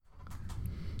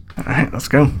All right, let's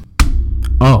go.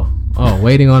 Oh,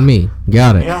 waiting on me.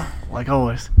 Got it. Yeah, like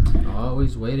always.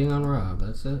 Always waiting on Rob.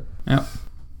 That's it. Yep.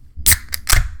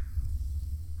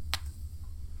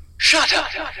 Shut up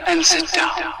and sit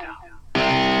down.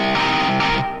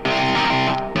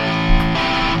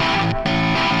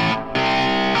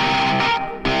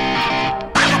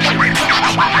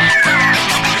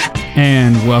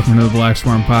 And welcome to the Black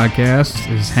Swarm Podcast.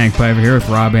 This is Hank Piver here with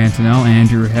Rob Antonell,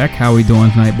 Andrew Heck. How we doing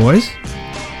tonight, boys?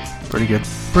 Pretty good.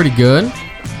 Pretty good.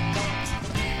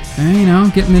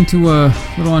 And, getting into a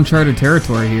little uncharted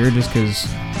territory here just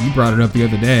because you brought it up the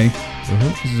other day. Mm-hmm.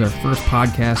 This is our first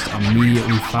podcast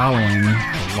immediately following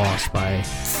the loss by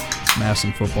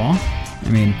Massillon football. I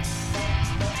mean,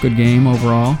 good game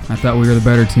overall. I thought we were the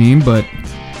better team, but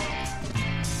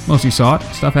most of you saw it.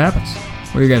 Stuff happens.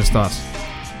 What are your guys' thoughts?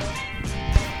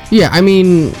 Yeah, I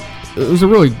mean, it was a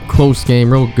really close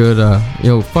game, real good,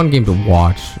 fun game to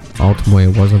watch. Ultimately,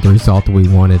 it wasn't the result that we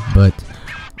wanted, but,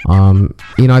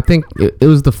 I think it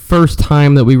was the first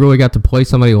time that we really got to play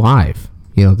somebody live,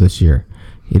 this year.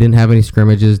 He didn't have any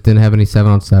scrimmages, didn't have any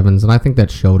 7-on-7s, and I think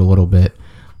that showed a little bit.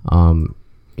 And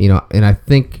I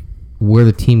think where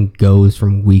the team goes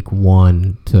from week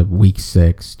 1 to week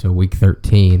 6 to week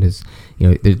 13 is,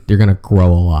 they're going to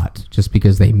grow a lot just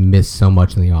because they missed so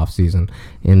much in the offseason.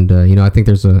 And, I think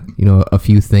there's a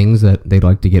few things that they'd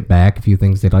like to get back, a few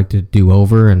things they'd like to do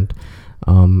over. And,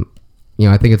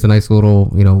 I think it's a nice little,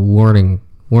 learning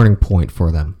point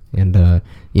for them. And,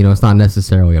 it's not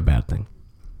necessarily a bad thing.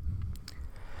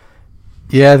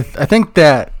 Yeah, I think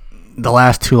that the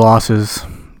last 2 losses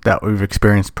that we've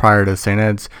experienced prior to St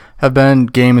Eds have been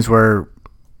games where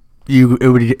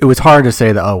it was hard to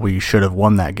say that, we should have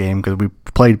won that game because we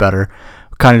played better.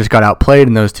 We kind of just got outplayed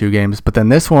in those 2 games. But then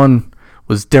this one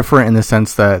was different in the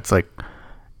sense that it's like,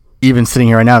 even sitting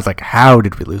here right now, it's like, how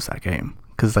did we lose that game?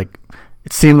 Because it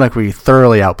seemed like we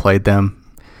thoroughly outplayed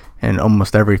them in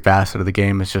almost every facet of the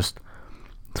game. It's just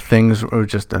things were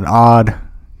just an odd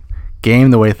game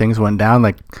the way things went down.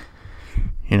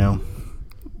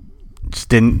 Just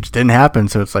didn't happen.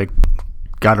 So it's like,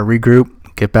 got to regroup,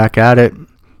 get back at it,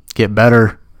 get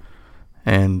better,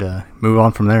 and move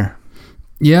on from there.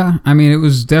 Yeah, I mean, it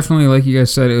was definitely, like you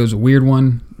guys said, it was a weird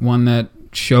one that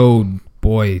showed,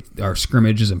 boy, our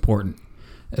scrimmage is important.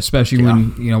 Especially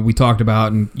when, we talked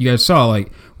about, and you guys saw,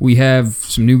 we have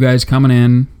some new guys coming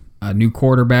in, a new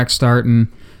quarterback starting,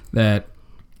 that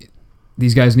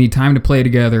these guys need time to play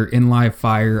together in live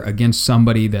fire against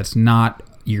somebody that's not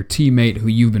your teammate who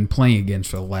you've been playing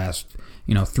against for the last,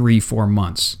 3-4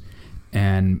 months.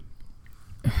 And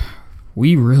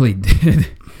we really did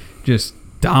just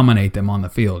dominate them on the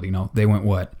field. They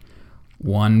went,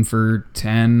 1 for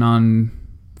 10 on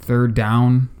third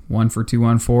down, 1 for 2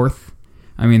 on fourth.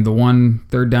 I mean, the one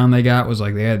third down they got was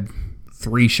they had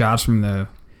 3 shots from the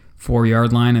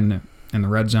 4-yard line in the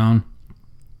red zone.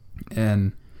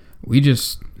 And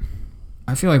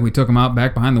I feel like we took them out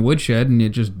back behind the woodshed, and it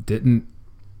just didn't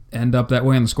end up that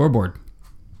way on the scoreboard.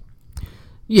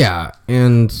 Yeah,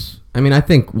 and I mean, I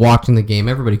think watching the game,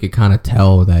 everybody could kind of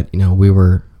tell that we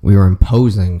were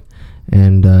imposing,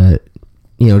 and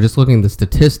just looking at the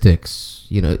statistics,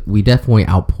 we definitely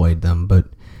outplayed them, but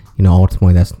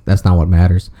ultimately that's not what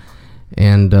matters.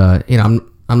 And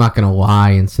I'm not gonna lie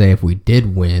and say if we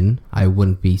did win, I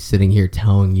wouldn't be sitting here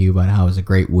telling you about how it was a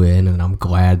great win and I'm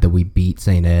glad that we beat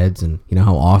St Eds and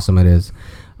how awesome it is.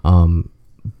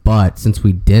 But since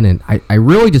we didn't, I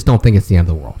really just don't think it's the end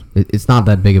of the world. It's not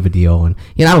that big of a deal, and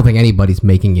I don't think anybody's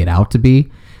making it out to be.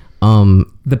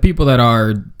 The people that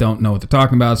are don't know what they're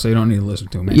talking about, so you don't need to listen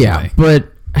to them anyway. Yeah,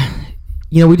 but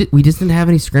we just didn't have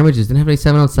any scrimmages, didn't have any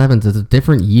 7-on-7s. It's a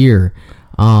different year.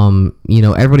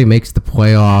 Everybody makes the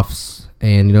playoffs,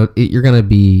 and you're going to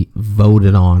be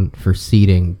voted on for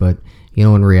seeding, but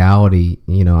in reality,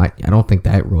 I don't think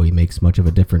that really makes much of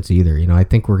a difference either. I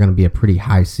think we're going to be a pretty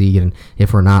high seed, and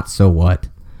if we're not, so what?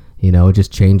 It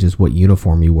just changes what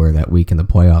uniform you wear that week in the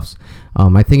playoffs.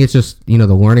 I think it's just, the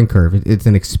learning curve. It's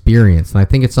an experience, and I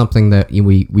think it's something that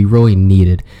we really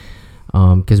needed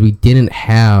because we didn't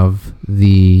have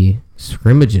the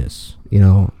scrimmages.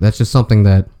 That's just something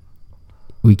that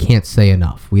we can't say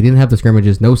enough. We didn't have the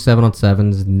scrimmages, no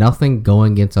 7-on-7s, nothing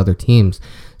going against other teams.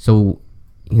 So,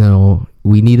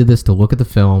 we needed this to look at the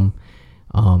film.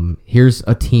 Here's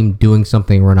a team doing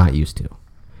something we're not used to.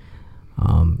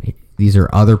 These are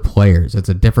other players. It's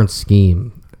a different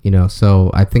scheme,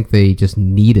 so I think they just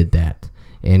needed that.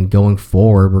 And going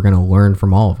forward, we're going to learn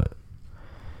from all of it.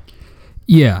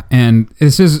 Yeah, and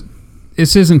this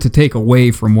isn't to take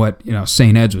away from what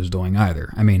St Eds was doing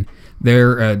either. I mean,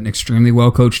 they're an extremely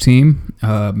well coached team.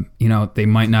 They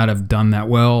might not have done that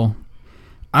well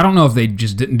I don't know if they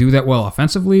just didn't do that well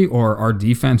offensively or our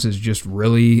defense is just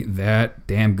really that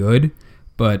damn good,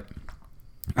 but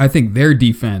I think their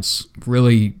defense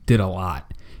really did a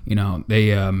lot. You know,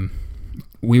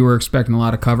 we were expecting a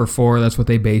lot of cover 4. That's what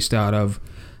they based out of.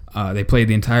 They played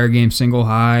the entire game single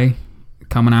high,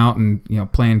 coming out and, you know,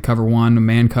 playing cover 1,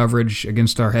 man coverage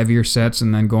against our heavier sets,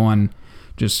 and then going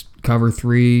just cover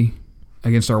 3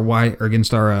 against our wide or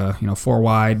against our 4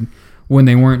 wide when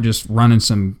they weren't just running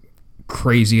some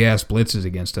crazy ass blitzes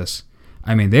against us.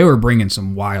 I mean, they were bringing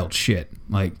some wild shit.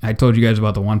 Like I told you guys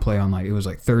about the one play on it was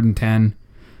like 3rd and 10.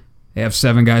 They have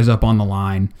 7 guys up on the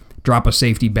line, drop a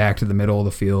safety back to the middle of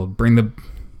the field, bring the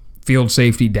field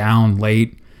safety down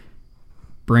late,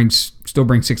 still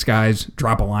bring 6 guys,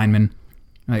 drop a lineman.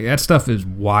 Like that stuff is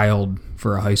wild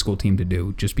for a high school team to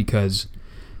do, just because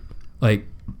like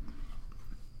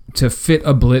to fit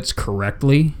a blitz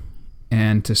correctly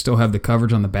and to still have the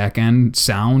coverage on the back end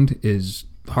sound is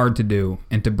hard to do,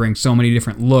 and to bring so many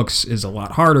different looks is a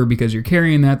lot harder because you're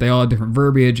carrying that. They all have different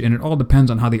verbiage, and it all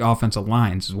depends on how the offense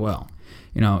aligns as well.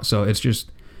 You know, so it's just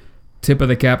tip of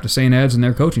the cap to St. Eds and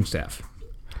their coaching staff.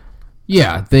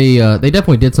 Yeah, they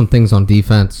definitely did some things on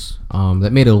defense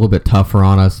that made it a little bit tougher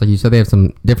on us. Like you said, they have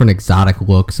some different exotic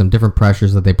looks, some different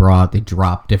pressures that they brought. They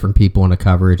dropped different people into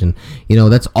coverage, and you know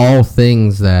that's all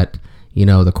things that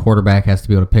the quarterback has to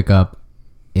be able to pick up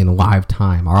in live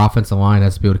time. Our offensive line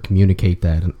has to be able to communicate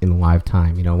that in live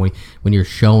time. You know, when you're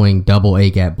showing double A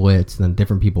gap blitz and then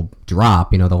different people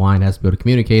drop, the line has to be able to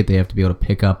communicate. They have to be able to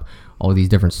pick up all these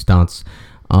different stunts.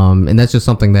 And that's just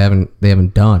something they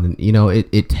haven't done. And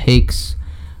it takes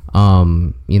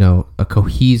a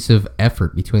cohesive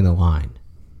effort between the line,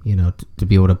 to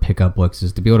be able to pick up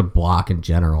blitzes, to be able to block in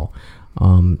general.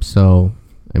 So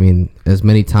I mean, as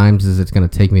many times as it's going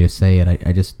to take me to say it,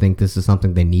 I just think this is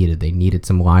something they needed. They needed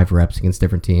some live reps against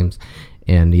different teams.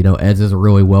 And, Eds is a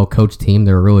really well-coached team.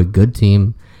 They're a really good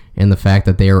team. And the fact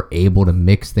that they are able to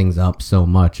mix things up so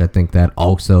much, I think that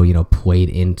also, played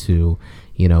into,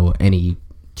 any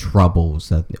troubles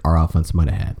that our offense might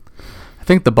have had. I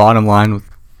think the bottom line with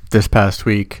this past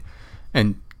week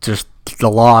and just the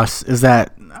loss is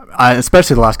that,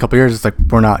 especially the last couple of years, it's like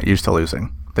we're not used to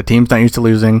losing. The team's not used to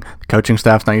losing. The coaching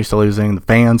staff's not used to losing. The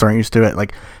fans aren't used to it.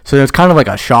 Like, so it's kind of like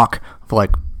a shock of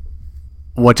like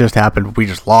what just happened. We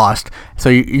just lost. So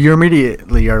you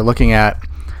immediately are looking at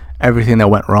everything that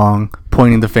went wrong,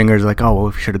 pointing the fingers like, oh, well,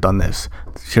 we should have done this,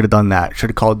 should have done that, should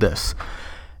have called this.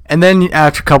 And then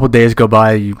after a couple of days go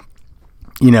by, you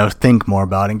think more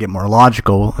about it and get more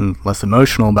logical and less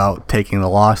emotional about taking the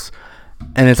loss.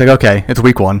 And it's like, okay, it's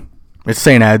week 1. It's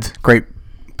St. Eds, great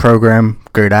program,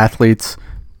 great athletes,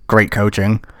 great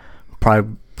coaching,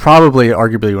 probably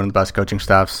arguably one of the best coaching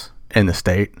staffs in the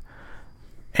state.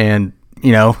 And,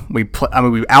 we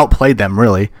outplayed them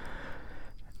really,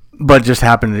 but it just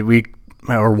happened that we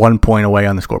were 1 point away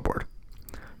on the scoreboard.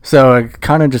 So it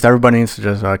kind of just everybody needs to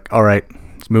just like, all right,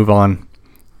 let's move on.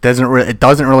 It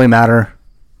doesn't really matter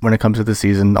when it comes to the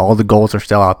season. All the goals are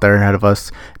still out there ahead of us.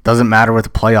 It doesn't matter with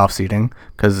the playoff seeding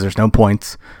because there's no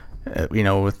points,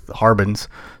 with Harbins.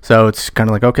 So it's kind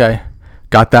of like, okay,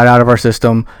 got that out of our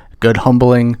system. Good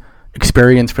humbling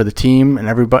experience for the team and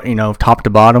everybody, top to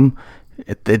bottom.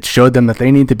 It showed them that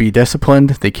they need to be disciplined.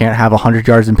 They can't have 100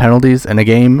 yards in penalties in a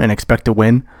game and expect to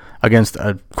win against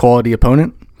a quality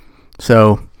opponent.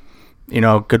 So,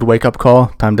 good wake-up call.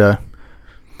 Time to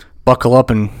buckle up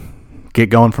and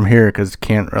get going from here because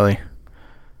can't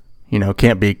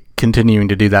be continuing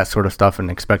to do that sort of stuff and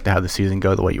expect to have the season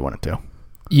go the way you want it to.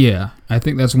 Yeah, I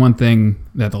think that's one thing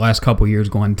that the last couple of years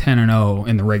going 10-0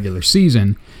 in the regular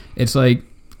season, it's like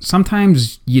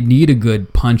sometimes you need a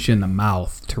good punch in the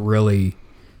mouth to really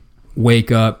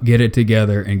wake up, get it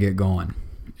together, and get going.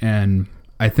 And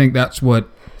I think that's what,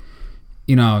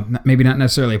 maybe not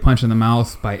necessarily a punch in the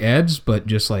mouth by Eds, but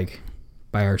just like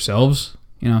by ourselves,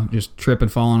 just trip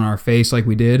and fall on our face like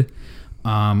we did.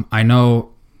 I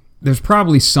know there's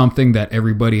probably something that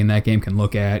everybody in that game can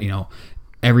look at,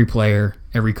 every player,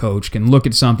 every coach can look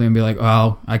at something and be like,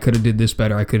 oh, I could have did this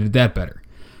better. I could have did that better.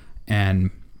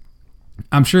 And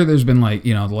I'm sure there's been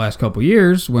the last couple of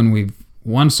years when we've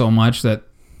won so much that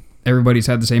everybody's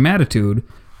had the same attitude.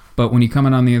 But when you come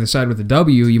in on the other side with a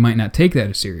W, you might not take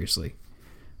that as seriously.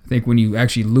 I think when you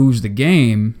actually lose the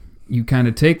game, you kind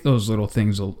of take those little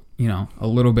things, a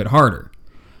little bit harder.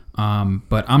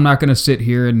 But I'm not going to sit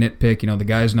here and nitpick. The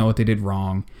guys know what they did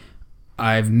wrong.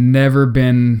 I've never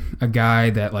been a guy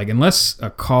that, unless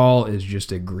a call is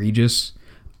just egregious,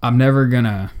 I'm never going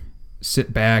to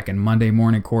sit back and Monday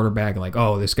morning quarterback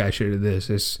oh, this guy should have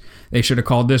this. They should have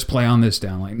called this play on this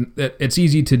down. It's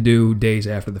easy to do days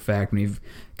after the fact when you've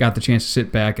got the chance to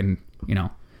sit back and,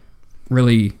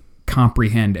 really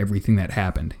comprehend everything that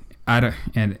happened.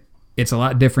 And it's a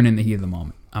lot different in the heat of the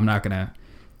moment.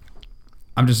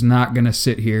 I'm just not gonna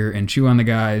sit here and chew on the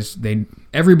guys.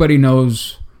 Everybody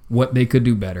knows what they could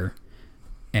do better,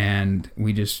 and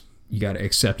you got to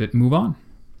accept it and move on.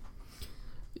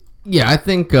 Yeah, I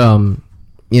think I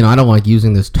don't like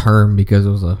using this term because it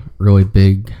was a really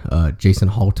big Jason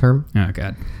Hall term. Oh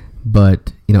God!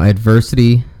 But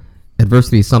adversity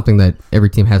is something that every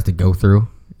team has to go through,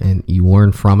 and you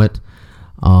learn from it.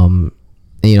 A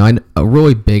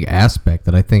really big aspect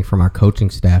that I think from our coaching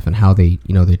staff and how they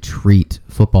treat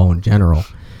football in general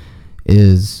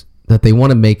is that they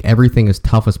want to make everything as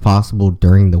tough as possible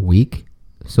during the week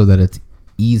so that it's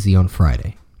easy on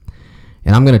Friday.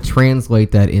 And I'm going to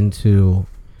translate that into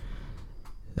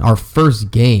our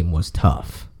first game was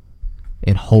tough,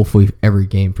 and hopefully every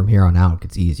game from here on out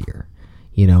gets easier.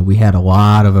 We had a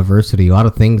lot of adversity, a lot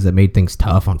of things that made things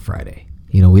tough on Friday.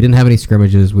 We didn't have any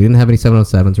scrimmages. We didn't have any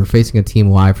 7-on-7s. We're facing a team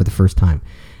live for the first time.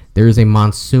 There is a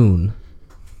monsoon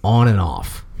on and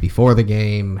off. Before the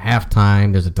game,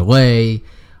 halftime, there's a delay.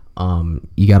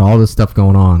 You got all this stuff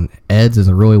going on. Eds is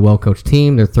a really well-coached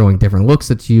team. They're throwing different looks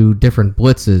at you, different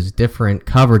blitzes, different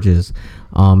coverages,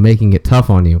 making it tough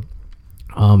on you.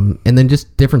 And then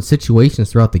just different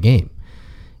situations throughout the game.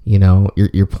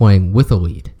 You're playing with a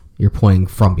lead. You're playing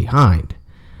from behind.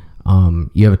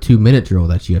 You have a 2-minute drill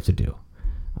that you have to do.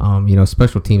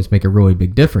 Special teams make a really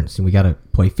big difference, and we got to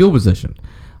play field position.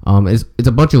 It's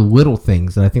a bunch of little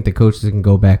things that I think the coaches can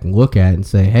go back and look at and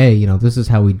say, hey, this is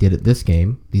how we did it this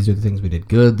game. These are the things we did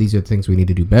good. These are the things we need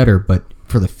to do better. But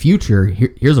for the future,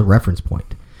 here's a reference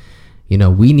point.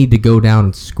 We need to go down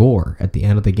and score at the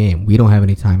end of the game. We don't have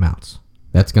any timeouts.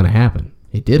 That's going to happen.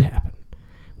 It did happen.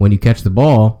 When you catch the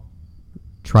ball,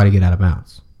 try to get out of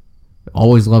bounds.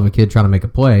 Always love a kid trying to make a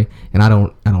play, and I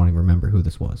don't even remember who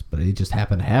this was, but it just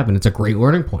happened to happen. It's a great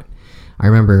learning point. I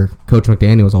remember Coach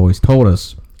McDaniels always told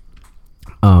us,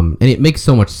 and it makes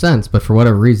so much sense, but for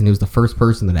whatever reason, he was the first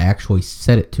person that actually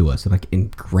said it to us and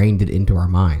ingrained it into our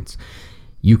minds.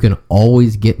 You can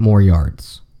always get more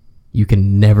yards. You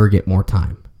can never get more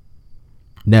time.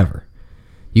 Never.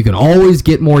 You can always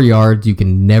get more yards. You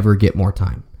can never get more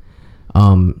time.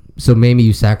 So maybe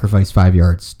you sacrifice 5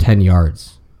 yards, 10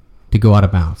 yards to go out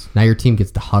of bounds. Now your team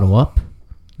gets to huddle up.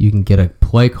 You can get a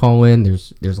play call in.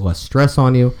 There's less stress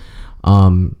on you.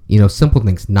 Simple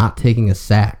things, not taking a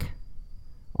sack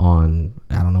on,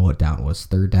 I don't know what down it was,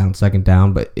 3rd down, 2nd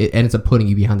down, but it ends up putting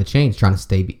you behind the chains, trying to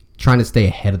stay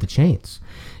ahead of the chains.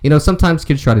 Sometimes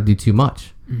kids try to do too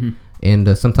much. Mm-hmm.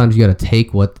 And sometimes you got to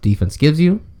take what the defense gives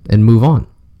you and move on.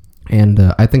 And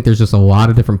I think there's just a lot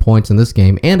of different points in this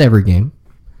game and every game.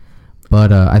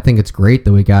 But I think it's great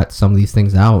that we got some of these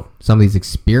things out, some of these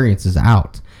experiences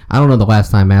out. I don't know the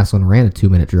last time Massillon ran a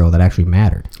 2-minute drill that actually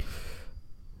mattered.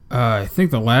 I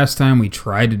think the last time we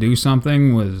tried to do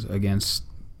something was against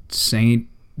St.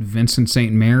 Vincent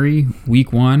St. Mary,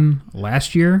 week 1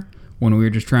 last year, when we were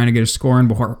just trying to get a score in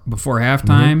before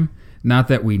halftime. Mm-hmm. Not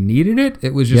that we needed it.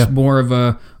 It was just more of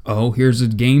here's a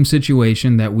game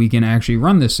situation that we can actually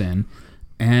run this in.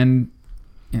 And,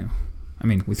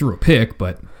 we threw a pick,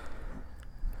 but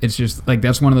it's just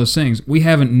that's one of those things. We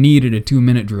haven't needed a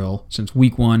 2-minute drill since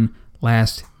week 1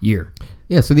 last year.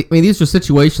 Yeah, so these are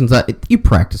situations that you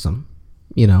practice them.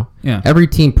 Yeah. Every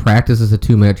team practices a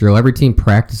 2-minute drill. Every team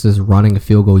practices running a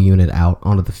field goal unit out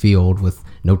onto the field with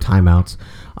no timeouts.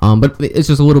 But it's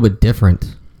just a little bit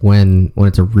different when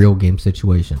it's a real game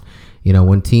situation.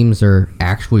 When teams are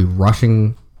actually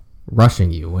rushing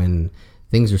you, when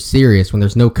things are serious, when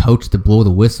there's no coach to blow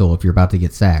the whistle if you're about to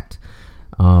get sacked.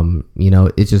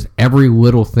 It's just every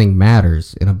little thing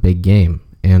matters in a big game.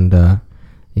 And,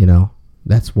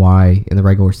 that's why in the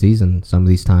regular season, some of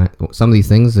these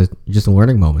things are just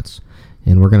learning moments.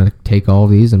 And we're going to take all of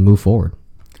these and move forward.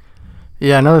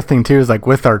 Yeah, another thing, too, is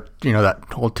with our, that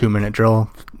whole 2-minute drill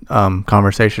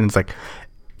conversation, it's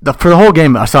for the whole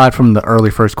game, aside from the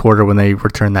early first quarter when they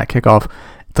returned that kickoff,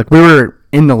 it's we were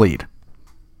in the lead.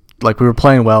 We were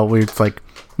playing well. We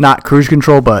not cruise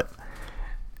control, but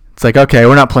it's okay,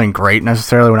 we're not playing great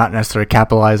necessarily. We're not necessarily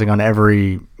capitalizing on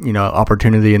every,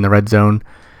 opportunity in the red zone.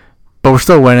 But we're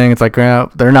still winning. It's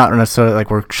they're not necessarily,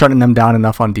 we're shutting them down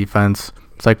enough on defense.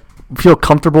 It's we feel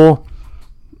comfortable,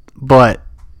 but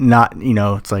not,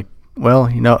 it's and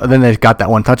then they got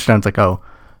that one touchdown. It's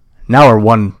now we're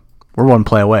one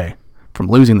play away from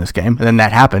losing this game. And then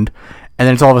that happened. And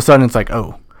then it's all of a sudden, it's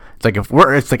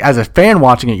as a fan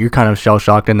watching it, you're kind of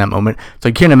shell-shocked in that moment. So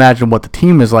you can't imagine what the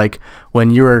team is like when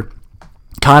you're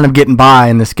kind of getting by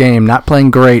in this game, not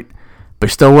playing great, but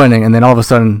still winning, and then all of a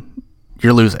sudden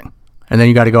you're losing. And then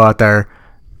you got to go out there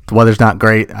the weather's not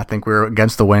great. I think we're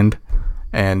against the wind,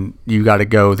 and you got to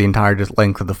go the entire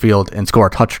length of the field and score a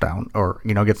touchdown or,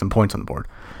 get some points on the board.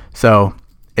 So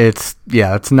it's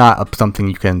not something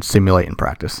you can simulate in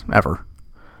practice ever.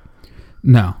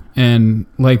 No. And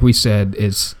like we said,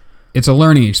 it's a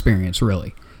learning experience,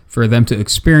 really. For them to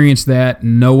experience that,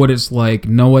 know what it's like,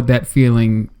 know what that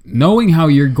feeling, knowing how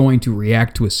you're going to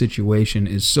react to a situation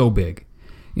is so big.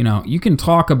 You can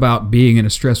talk about being in a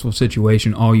stressful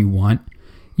situation all you want.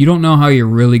 You don't know how you're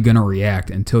really going to react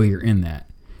until you're in that.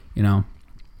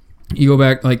 You go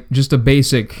back, like, just a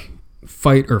basic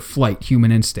fight or flight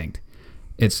human instinct.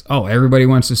 It's, everybody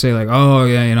wants to say, like,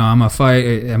 I'm a fight.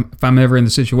 If I'm ever in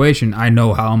the situation, I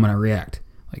know how I'm going to react.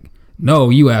 Like, no,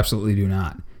 you absolutely do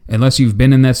not. Unless you've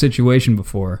been in that situation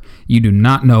before, you do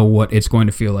not know what it's going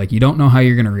to feel like. You don't know how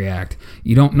you're going to react.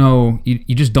 You don't know.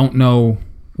 You just don't know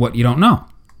what you don't know.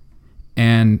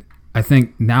 And I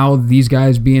think now these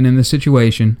guys being in this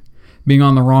situation, being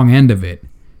on the wrong end of it,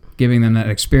 giving them that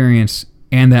experience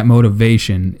and that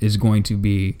motivation is going to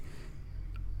be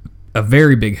a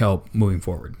very big help moving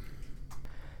forward.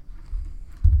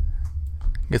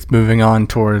 I guess moving on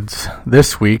towards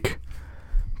this week,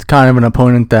 it's kind of an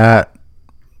opponent that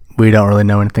we don't really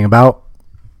know anything about.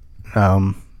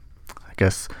 I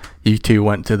guess you two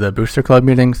went to the Booster Club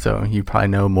meeting, so you probably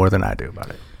know more than I do about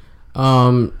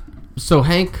it. So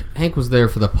Hank was there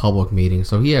for the public meeting,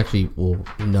 so he actually will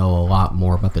know a lot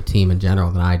more about the team in general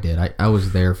than I did. I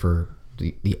was there for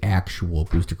the actual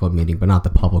Booster Club meeting, but not the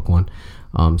public one.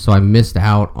 So I missed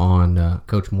out on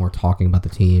Coach Moore talking about the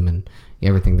team and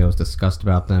everything that was discussed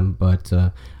about them. But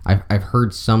I've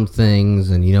heard some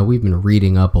things, and we've been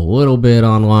reading up a little bit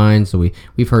online, so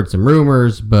we've heard some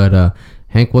rumors. But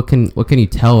Hank, what can you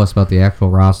tell us about the actual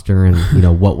roster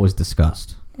and what was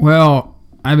discussed? Well,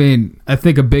 I mean, I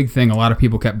think a big thing a lot of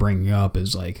people kept bringing up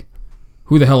is, like,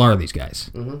 who the hell are these guys?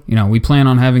 Mm-hmm. We plan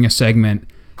on having a segment,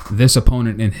 this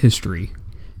opponent in history,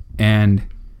 and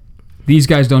these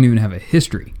guys don't even have a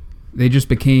history. They just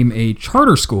became a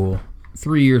charter school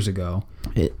 3 years ago.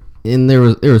 And there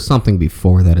was something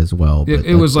before that as well. But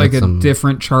it was like a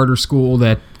different charter school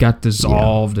that got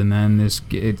dissolved, and then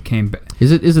it came back.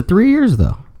 Is it 3 years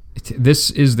though? This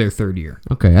is their third year.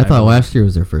 Okay, I thought last year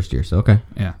was their first year. So okay,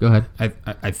 yeah, go ahead.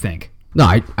 I think. No,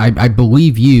 I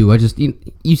believe you. I just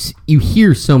you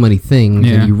hear so many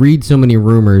things and you read so many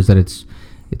rumors that it's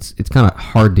kind of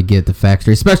hard to get the facts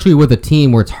straight, especially with a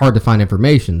team where it's hard to find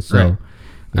information. So, right.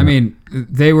 I mean,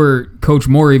 Coach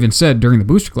Moore even said during the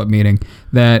Booster Club meeting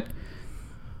that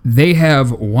they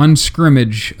have one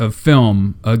scrimmage of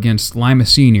film against Lima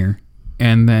Senior,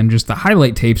 and then just the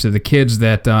highlight tapes of the kids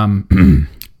that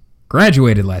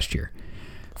graduated last year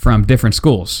from different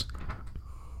schools.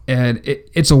 And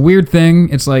it's a weird thing.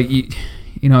 It's like,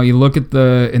 you look at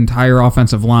the entire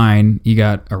offensive line. You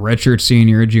got a redshirt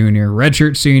senior, a junior,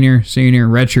 redshirt senior,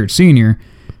 redshirt senior.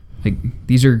 Like,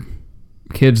 these are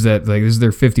kids that, like, this is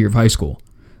their fifth year of high school,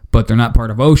 but they're not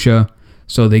part of OSHA,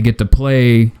 so they get to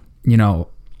play,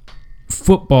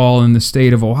 football in the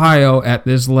state of Ohio at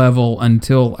this level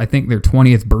until I think their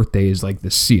 20th birthday is like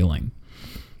the ceiling.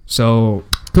 So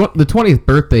the 20th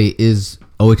birthday is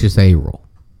OHSA rule.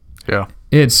 Yeah.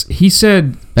 He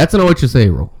said that's an OHSA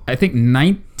rule. I think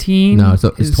 19. No, it's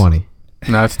 20.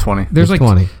 No, it's 20. There's it's like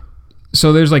 20.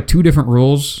 So there's like two different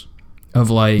rules of,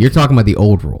 like, you're talking about the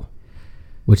old rule,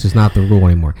 which is not the rule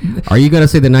anymore. Are you going to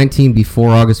say the 19 before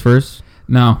August 1st?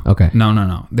 No. Okay.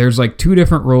 No. There's like two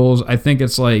different rules. I think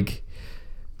it's like,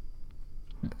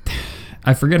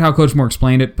 I forget how Coach Moore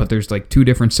explained it, but there's like two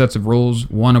different sets of rules.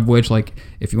 One of which, like,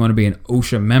 if you want to be an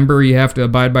OSHA member, you have to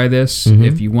abide by this. Mm-hmm.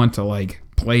 If you want to, like,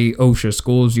 play OSHA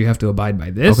schools, you have to abide by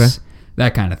this. Okay.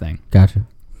 That kind of thing. Gotcha.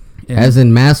 Yeah. As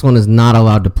in, Massillon is not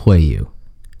allowed to play you.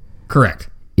 Correct.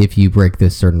 If you break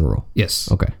this certain rule.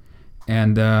 Yes. Okay.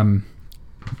 And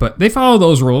but they follow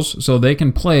those rules, so they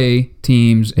can play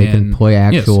teams. They can play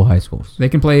actual high schools. They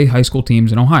can play high school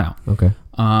teams in Ohio. Okay.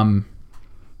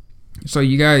 So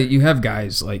you have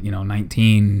guys like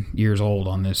 19 years old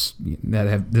on this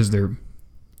this is their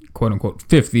quote unquote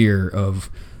fifth year of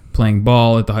playing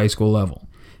ball at the high school level,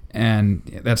 and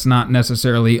that's not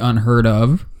necessarily unheard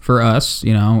of for us.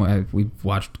 We've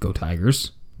watched Go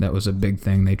Tigers. That was a big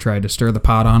thing. They tried to stir the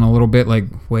pot on a little bit, like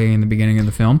way in the beginning of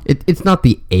the film. It's not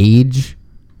the age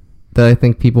that I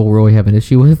think people really have an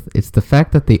issue with. It's the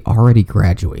fact that they already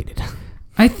graduated.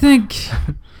 I think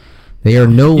they are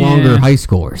no longer high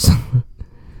schoolers.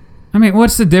 I mean,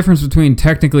 what's the difference between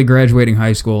technically graduating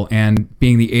high school and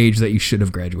being the age that you should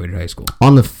have graduated high school?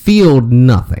 On the field,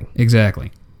 nothing.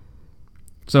 Exactly.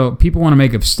 So people want to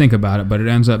make a stink about it, but it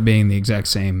ends up being the exact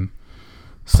same.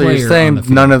 So you're saying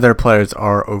none of their players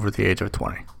are over the age of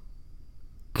 20?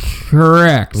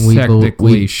 Correct.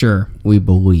 Technically, sure. We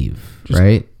believe,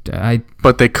 right?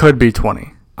 But they could be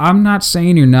 20. I'm not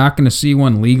saying you're not going to see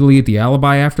one legally at the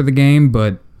Alibi after the game,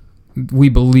 but we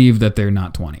believe that they're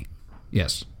not 20.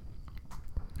 Yes.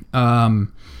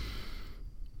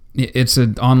 It's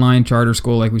an online charter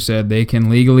school, like we said. They can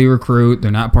legally recruit. They're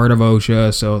not part of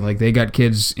OSHA, so like they got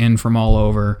kids in from all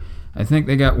over. I think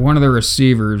they got one of their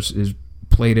receivers is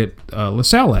played at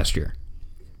LaSalle last year.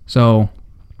 So,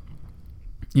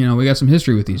 we got some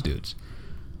history with these dudes.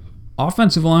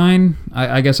 Offensive line,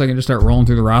 I guess I can just start rolling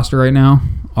through the roster right now.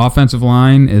 Offensive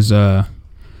line is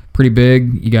pretty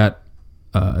big. You got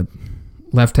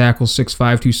left tackle 6'5",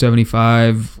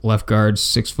 275, left guard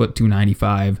 6 foot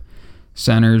 295,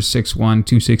 centers 6'1",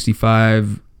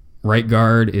 265, right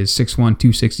guard is 6'1",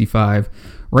 265.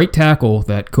 Right tackle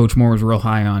that Coach Moore was real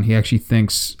high on, he actually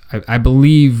thinks, I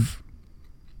believe,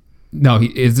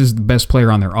 this is the best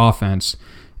player on their offense,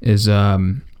 is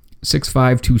 6'5",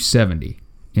 270.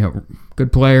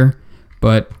 Good player,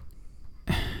 but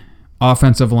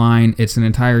offensive line, it's an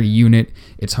entire unit.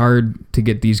 It's hard to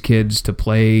get these kids to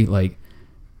play like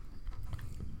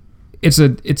it's a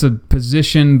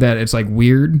position that it's like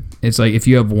weird. It's like if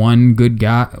you have one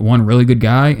really good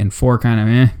guy and 4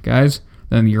 kind of guys,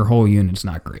 then your whole unit's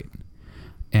not great.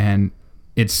 And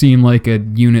it seemed like a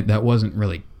unit that wasn't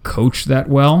really coached that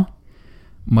well,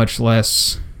 much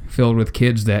less filled with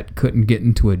kids that couldn't get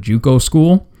into a JUCO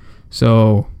school.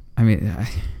 So,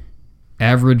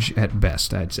 average at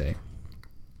best, I'd say.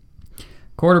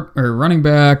 Running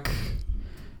back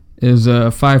is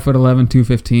 5'11",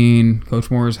 215.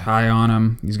 Coach Moore is high on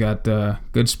him. He's got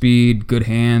good speed, good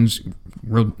hands,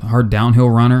 real hard downhill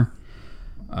runner.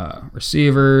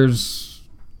 Receivers,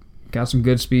 got some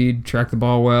good speed, track the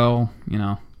ball well,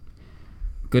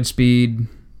 good speed,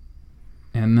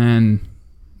 and then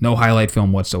no highlight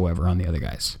film whatsoever on the other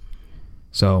guys.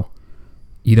 So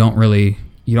you don't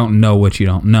know what you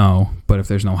don't know, but if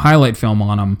there's no highlight film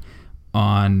on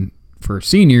them for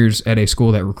seniors at a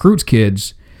school that recruits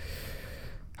kids,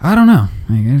 I don't know.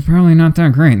 It's probably not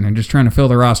that great, and they're just trying to fill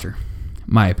the roster,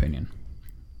 my opinion.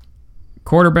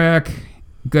 Quarterback,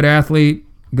 good athlete,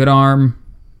 good arm.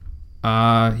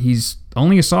 He's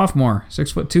only a sophomore,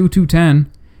 6'2",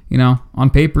 210. On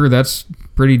paper, that's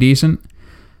pretty decent,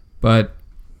 but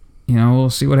we'll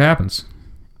see what happens.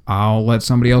 I'll let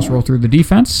somebody else roll through the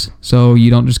defense so you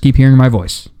don't just keep hearing my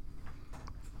voice.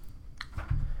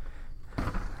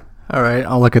 All right,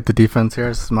 I'll look at the defense here.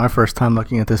 This is my first time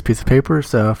looking at this piece of paper,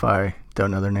 so if I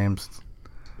don't know their names.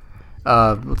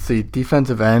 Let's see,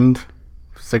 defensive end,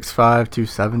 6'5",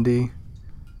 270,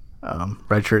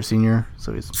 redshirt senior,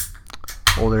 so he's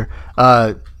older.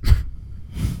 Another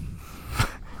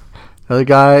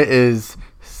guy is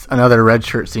another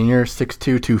redshirt senior, 6'2",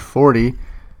 240.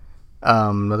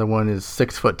 Another one is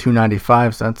 6 foot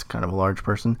 295, so that's kind of a large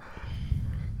person.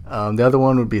 The other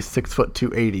one would be 6 foot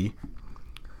 280.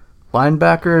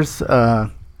 Linebackers,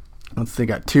 let's see,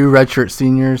 got 2 redshirt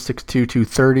seniors, 6'2",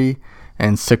 230,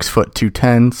 and 6 foot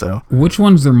 210. So which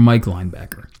one's their Mike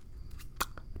linebacker?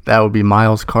 That would be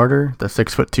Miles Carter, the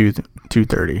 6 foot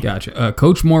 230. Gotcha.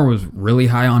 Coach Moore was really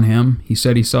high on him. He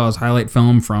said he saw his highlight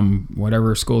film from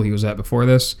whatever school he was at before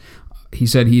this. He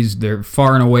said he's their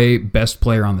far and away best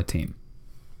player on the team.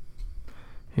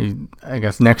 I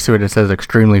guess next to it says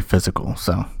extremely physical.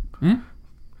 So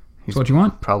that's what you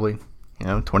want. Probably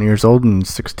 20 years old and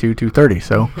 6'2", 230.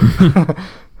 So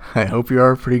I hope you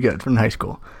are pretty good from high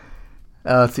school.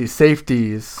 Let's see,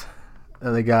 safeties.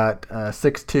 They got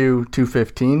 6'2",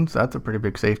 215. So that's a pretty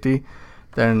big safety.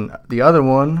 Then the other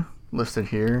one listed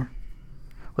here.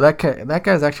 Well, that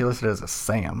guy's actually listed as a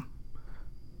Sam.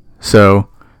 So.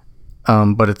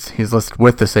 But he's listed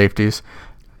with the safeties.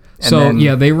 And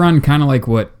they run kind of like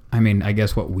I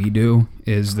guess what we do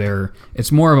is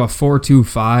it's more of a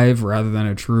 4-2-5 rather than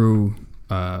a true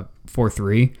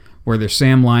 4-3, where their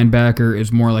Sam linebacker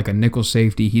is more like a nickel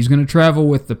safety. He's going to travel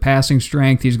with the passing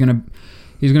strength. He's going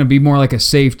to be more like a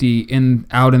safety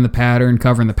out in the pattern,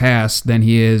 covering the pass, than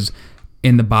he is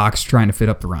in the box trying to fit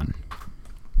up the run.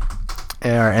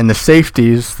 And the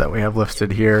safeties that we have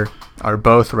listed here are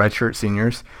both redshirt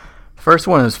seniors. First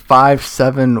one is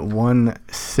 5'7",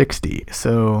 160,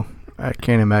 so I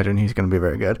can't imagine he's going to be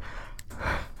very good.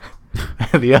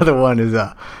 The other one is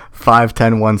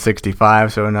 5'10",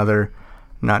 165, so another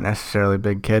not necessarily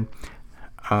big kid.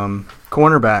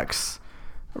 Cornerbacks,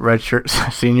 redshirt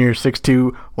senior,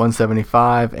 6'2",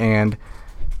 175, and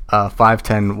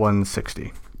 5'10",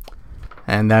 160.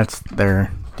 And that's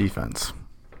their defense.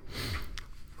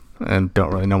 And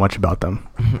don't really know much about them.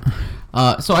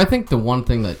 So I think the one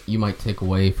thing that you might take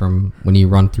away from when you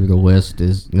run through the list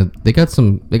is they got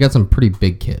some pretty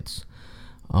big kids.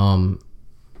 Men,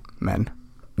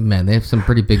 they have some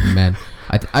pretty big men.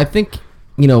 I think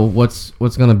what's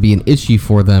going to be an issue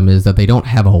for them is that they don't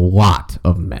have a lot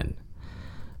of men.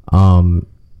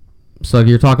 So if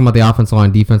you're talking about the offensive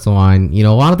line, defensive line,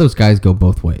 a lot of those guys go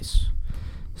both ways.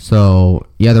 So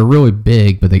yeah, they're really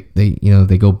big, but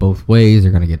they go both ways.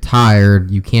 They're going to get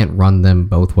tired. You can't run them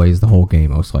both ways the whole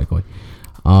game, most likely.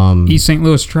 East St.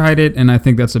 Louis tried it, and I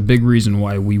think that's a big reason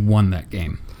why we won that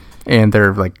game. And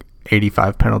they're like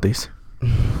 85 penalties.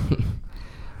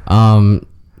 A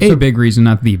big reason,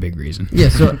 not the big reason. Yeah,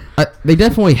 so they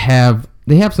definitely have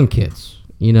some kids.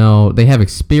 They have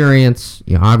experience.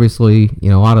 Obviously, a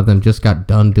lot of them just got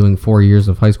done doing 4 years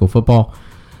of high school football.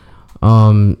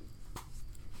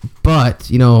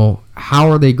 But, how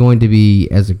are they going to be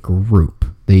as a group?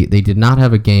 They did not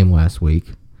have a game last week.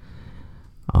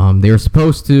 They were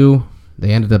supposed to.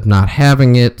 They ended up not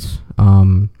having it.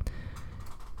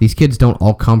 These kids don't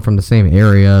all come from the same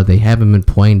area. They haven't been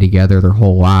playing together their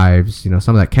whole lives.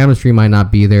 Some of that chemistry might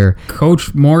not be there.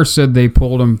 Coach Moore said they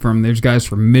pulled them there's guys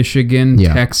from Michigan,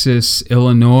 Texas,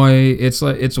 Illinois. It's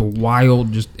a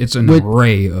wild, it's an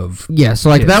array of so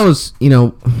like kids. That was,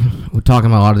 we're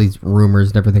talking about a lot of these rumors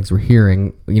and different things we're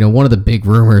hearing. One of the big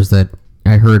rumors that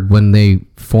I heard when they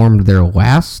formed their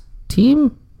last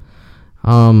team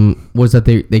was that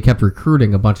they kept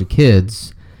recruiting a bunch of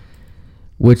kids,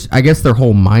 which I guess their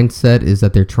whole mindset is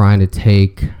that they're trying to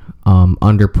take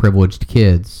underprivileged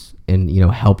kids and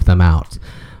help them out,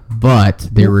 but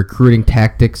their recruiting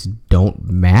tactics don't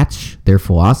match their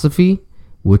philosophy,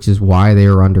 which is why they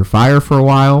were under fire for a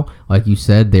while. Like you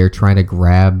said, they're trying to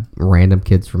grab random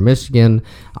kids from Michigan.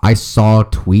 I saw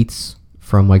tweets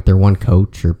from like their one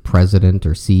coach or president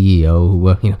or CEO,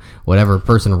 who whatever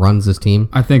person runs this team.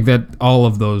 I think that all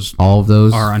of those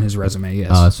are on his resume.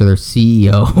 Yes. So their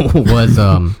CEO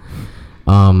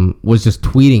was just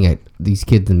tweeting at these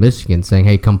kids in Michigan saying,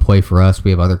 "Hey, come play for us.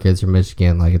 We have other kids from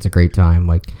Michigan. Like, it's a great time."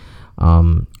 Like,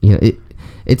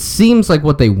 it seems like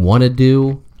what they want to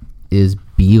do is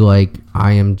be like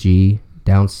IMG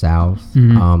down south.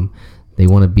 Mm-hmm. They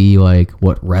want to be like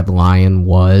what Red Lion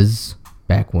was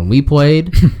back when we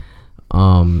played.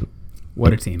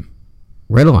 What a team.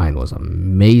 Red Lion was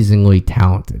amazingly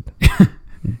talented.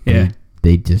 Yeah.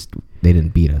 They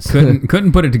didn't beat us.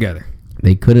 Couldn't put it together.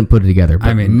 They couldn't put it together.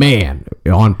 But man,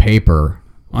 on paper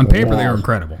they were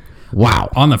incredible. Wow.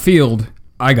 On the field,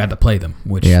 I got to play them,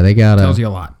 which tells you a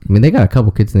lot. I mean, they got a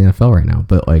couple kids in the NFL right now,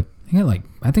 but I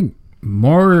think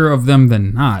more of them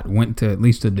than not went to at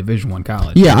least a Division I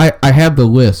college. Yeah, I have the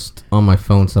list on my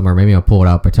phone somewhere. Maybe I'll pull it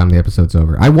out by the time the episode's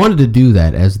over. I wanted to do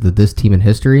that as this team in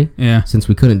history. Yeah. Since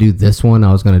we couldn't do this one,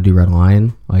 I was going to do Red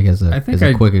Lion, as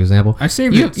a quick example. I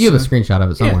saved you. it. You have a screenshot of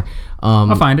it somewhere. Yeah.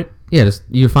 I'll find it. Yeah,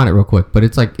 you find it real quick. But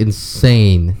it's like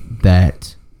insane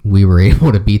that we were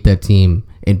able to beat that team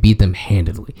and beat them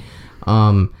handedly.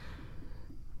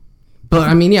 But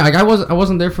I mean, I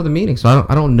wasn't there for the meeting, so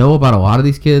I don't know about a lot of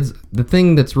these kids. The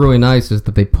thing that's really nice is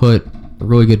that they put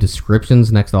really good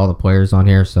descriptions next to all the players on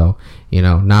here. So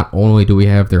not only do we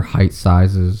have their height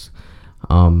sizes,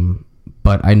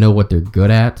 but I know what they're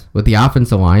good at. With the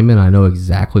offensive linemen, I know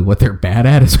exactly what they're bad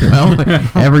at as well.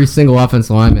 Every single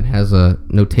offensive lineman has a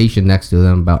notation next to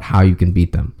them about how you can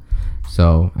beat them.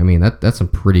 So, I mean, that's some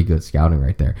pretty good scouting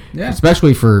right there. Yeah.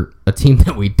 Especially for a team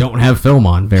that we don't have film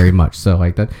on very much. So,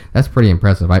 that's pretty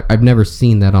impressive. I've never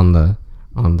seen that on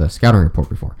the scouting report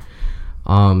before.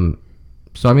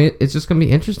 So, I mean, it's just going to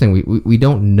be interesting. We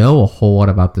don't know a whole lot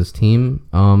about this team,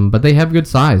 but they have good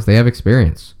size. They have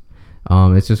experience.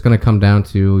 It's just going to come down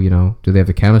to, do they have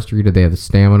the chemistry? Do they have the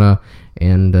stamina?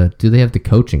 And do they have the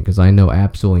coaching? Because I know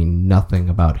absolutely nothing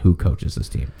about who coaches this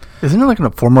team. Isn't it like a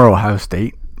former Ohio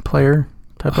State player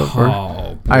type of word?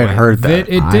 Oh, boy. I had heard that.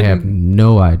 I have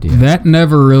no idea. That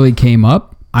never really came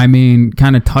up. I mean,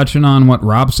 kind of touching on what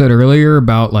Rob said earlier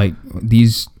about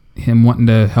him wanting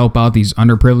to help out these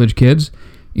underprivileged kids.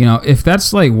 If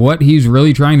that's like what he's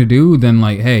really trying to do, then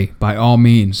hey, by all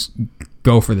means,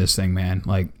 go for this thing, man.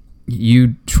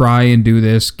 You try and do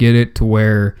this, get it to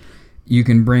where you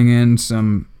can bring in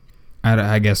some,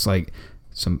 I guess,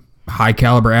 some high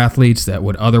caliber athletes that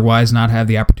would otherwise not have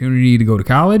the opportunity to go to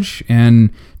college, and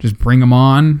just bring them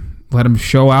on, let them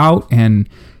show out, and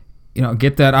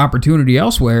get that opportunity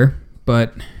elsewhere.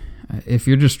 But if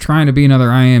you're just trying to be another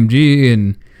IMG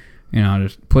and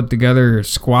just put together a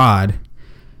squad,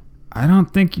 I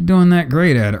don't think you're doing that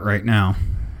great at it right now.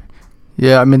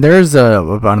 Yeah, I mean, there's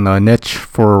a niche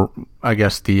for, I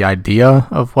guess, the idea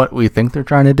of what we think they're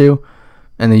trying to do,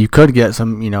 and then you could get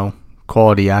some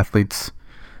quality athletes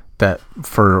that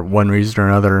for one reason or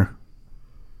another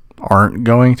aren't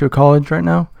going to college right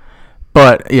now.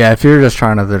 But yeah, if you're just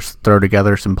trying to just throw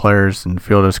together some players and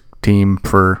field a team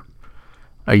for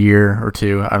a year or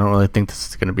two, I don't really think this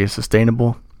is going to be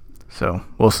sustainable. So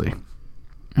we'll see.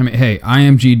 I mean, hey,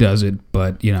 IMG does it,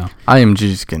 but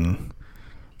IMG's getting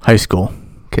high school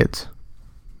kids.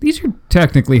 These are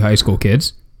technically high school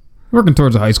kids working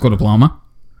towards a high school diploma.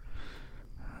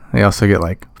 They also get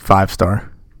like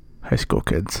 5-star high school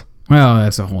kids. Well,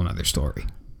 that's a whole nother story.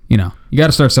 You got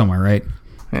to start somewhere, right?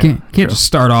 Yeah, can't just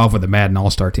start off with a Madden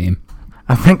All-Star team.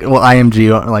 I think,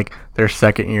 IMG, like, their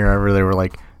second year ever, they were,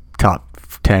 like, top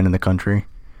 10 in the country.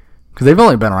 Because they've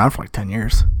only been around for, like, 10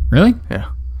 years. Really? Yeah.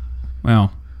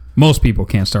 Well, most people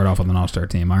can't start off with an All-Star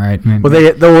team, all right? Well,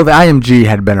 the IMG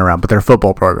had been around, but their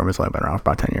football program has only been around for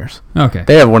about 10 years. Okay.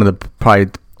 They have one of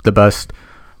probably the best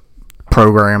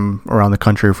program around the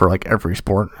country for, like, every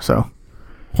sport, so.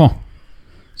 Huh.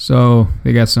 So,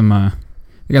 they got some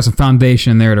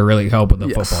foundation there to really help with the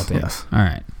football team. Yes. All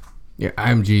right. Yeah,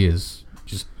 IMG is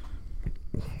just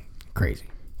crazy.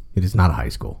 It is not a high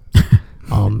school.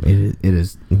 It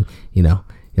is,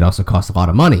 it also costs a lot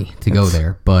of money to go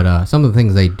there. But some of the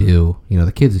things they do, a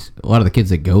lot of the kids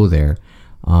that go there,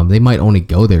 they might only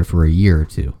go there for a year or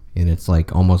two. And it's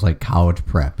like almost like college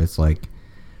prep. It's like,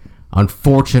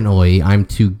 unfortunately, I'm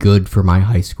too good for my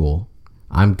high school.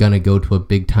 I'm going to go to a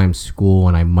big-time school,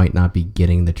 and I might not be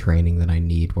getting the training that I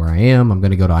need where I am. I'm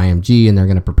going to go to IMG, and they're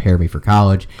going to prepare me for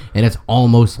college. And it's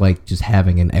almost like just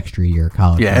having an extra year of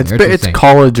college. Yeah, it's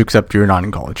college, except you're not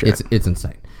in college yet. It's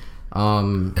insane.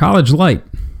 College light.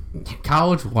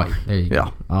 College light. There you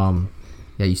go.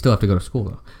 Yeah, you still have to go to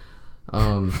school,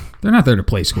 though. They're not there to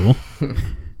play school.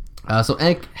 So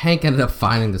Hank ended up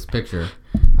finding this picture.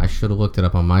 I should have looked it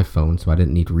up on my phone, so I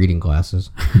didn't need reading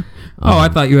glasses. I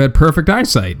thought you had perfect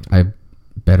eyesight. I have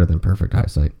better than perfect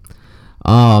eyesight.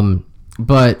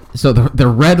 But so the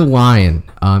red line,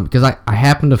 because I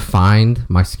happened to find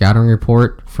my scouting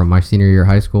report from my senior year of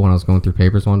high school when I was going through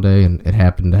papers one day, and it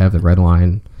happened to have the red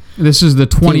line. This is the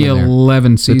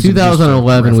 2011 season. So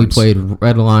 2011, we played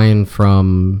Red Line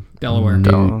from Delaware.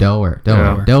 Delaware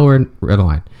Red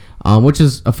Line. Which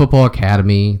is a football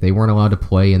academy. They weren't allowed to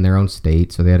play in their own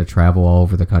state, so they had to travel all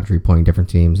over the country playing different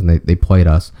teams, and they played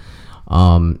us.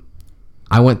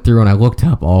 I went through and I looked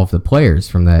up all of the players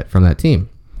from that team,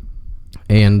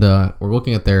 and we're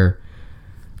looking at their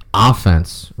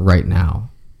offense right now,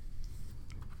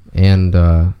 and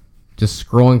just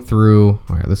scrolling through.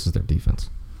 All right, this is their defense.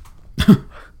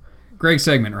 Great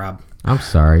segment, Rob. I'm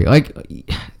sorry. I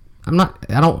should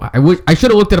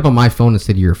have looked it up on my phone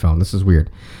instead of your phone. This is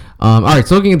weird. All right,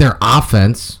 so looking at their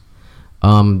offense,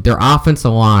 their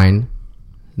offensive line,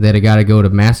 they had a guy to go to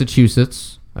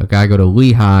Massachusetts, a guy go to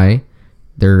Lehigh.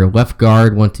 Their left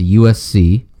guard went to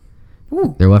USC.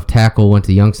 Ooh. Their left tackle went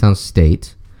to Youngstown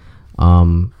State.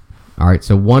 All right,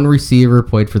 so one receiver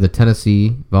played for the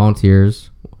Tennessee Volunteers.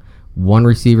 One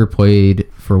receiver played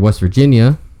for West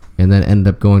Virginia and then ended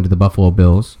up going to the Buffalo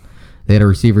Bills. They had a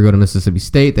receiver go to Mississippi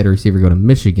State. They had a receiver go to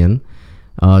Michigan.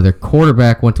 Their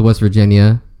quarterback went to West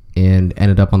Virginia and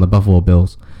ended up on the Buffalo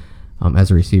Bills as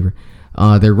a receiver.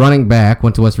 Their running back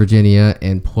went to West Virginia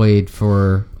and played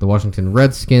for the Washington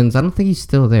Redskins. I don't think he's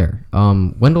still there.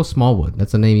 Wendell Smallwood.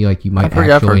 That's a name you might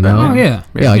actually know. Oh,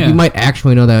 yeah. You might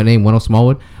actually know that name, Wendell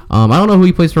Smallwood. I don't know who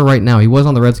he plays for right now. He was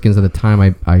on the Redskins at the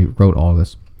time I wrote all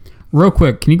this. Real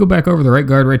quick, can you go back over the right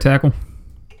guard, right tackle?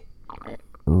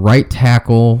 Right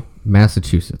tackle,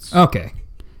 Massachusetts. Okay.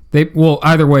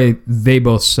 Either way, they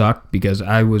both suck because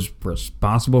I was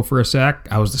responsible for a sack.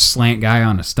 I was the slant guy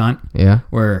on a stunt. Yeah.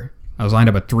 Where I was lined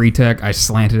up a 3-tech. I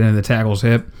slanted into the tackle's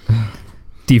hip.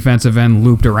 Defensive end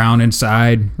looped around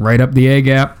inside, right up the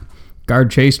A-gap. Guard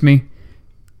chased me.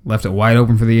 Left it wide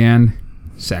open for the end.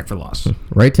 Sack for loss.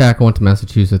 Right tackle went to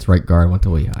Massachusetts. Right guard went to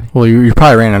Lehigh. Well, you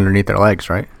probably ran underneath their legs,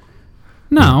 right?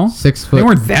 No. 6 foot. They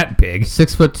weren't that big.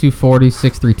 6 foot 240,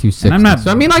 6'3", 260. And I'm not.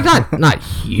 So I mean, like not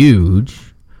huge.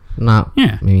 Not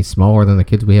maybe smaller than the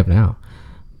kids we have now.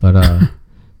 But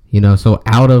so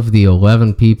out of the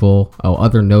 11 people,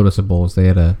 other noticeables, they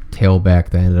had a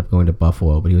tailback that ended up going to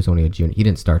Buffalo, but he was only a junior. He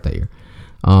didn't start that year.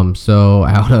 So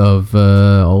out of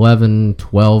 11,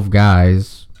 12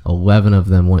 guys, 11 of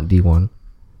them went D1,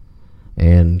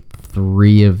 and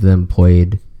 3 of them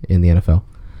played in the NFL.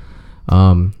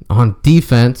 On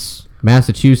defense,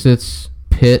 Massachusetts,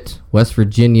 Pitt, West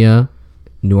Virginia,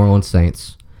 New Orleans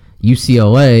Saints,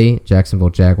 UCLA,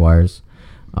 Jacksonville Jaguars.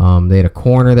 They had a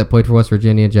corner that played for West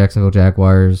Virginia, Jacksonville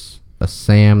Jaguars. A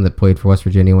Sam that played for West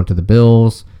Virginia went to the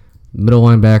Bills. Middle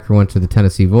linebacker went to the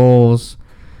Tennessee Vols.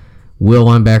 Will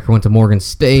linebacker went to Morgan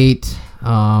State.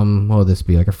 What would this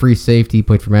be? Like a free safety,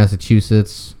 played for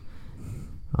Massachusetts.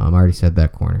 I already said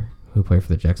that corner, who played for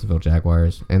the Jacksonville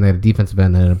Jaguars. And they had a defensive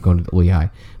end that ended up going to Lehigh.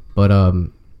 But,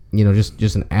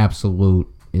 just an absolute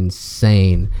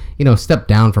insane, step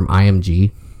down from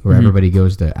IMG, where everybody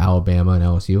goes to Alabama and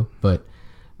LSU. But,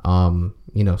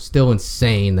 still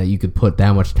insane that you could put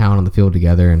that much talent on the field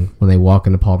together. And when they walk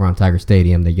into Paul Brown Tiger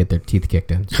Stadium, they get their teeth kicked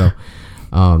in. So,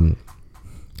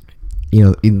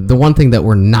 the one thing that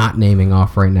we're not naming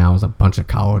off right now is a bunch of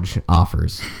college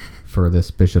offers for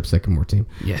this Bishop Sycamore team.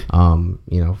 Yeah.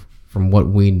 From what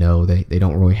we know, they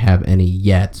don't really have any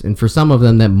yet. And for some of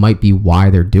them, that might be why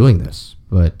they're doing this.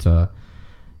 But,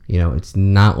 it's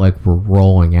not like we're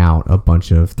rolling out a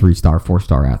bunch of 3-star,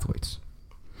 4-star athletes.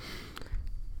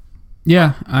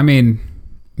 Yeah, I mean,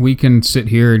 we can sit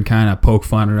here and kind of poke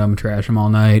fun at them, trash them all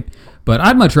night. But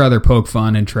I'd much rather poke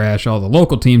fun and trash all the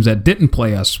local teams that didn't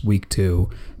play us week 2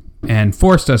 and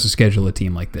forced us to schedule a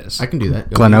team like this. I can do that.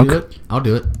 Glen Oak? I'll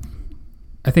do it.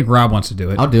 I think Rob wants to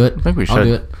do it. I'll do it. I think we should.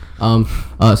 I'll do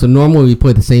it. So normally we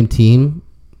play the same team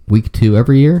week 2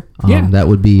 every year. Yeah. That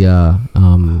would be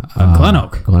Glen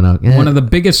Oak. Glen Oak. Yeah. One of the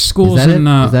biggest schools Is that in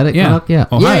it? Is that it? yeah, Glen Oak? Yeah.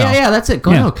 Ohio. Yeah, that's it.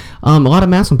 Glen Yeah. Oak. A lot of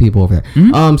Massillon people over there.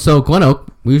 Mm-hmm. So Glen Oak,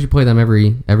 we usually play them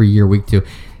every year, week 2.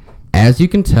 As you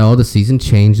can tell, the season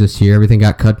changed this year. Everything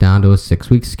got cut down to a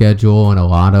 6-week schedule, and a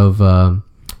lot of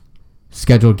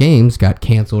scheduled games got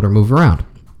canceled or moved around.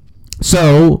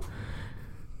 So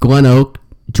Glen Oak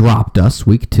dropped us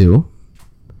week 2.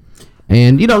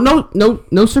 And,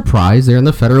 no surprise. They're in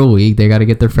the Federal League. They got to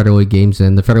get their Federal League games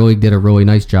in. The Federal League did a really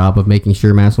nice job of making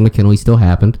sure Massillon McKinley still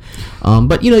happened.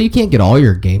 But, you can't get all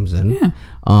your games in. Yeah.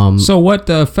 So what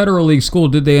Federal League school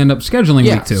did they end up scheduling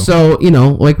week 2? So,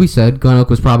 like we said, Glen Oak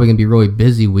was probably going to be really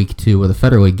busy week 2 with a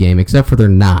Federal League game, except for they're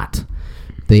not.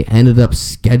 They ended up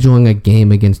scheduling a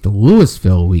game against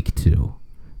Louisville week 2,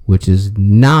 which is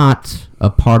not a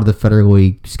part of the Federal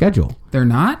League schedule. They're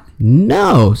not?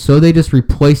 No. So they just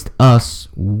replaced us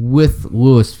with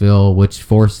Louisville, which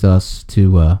forced us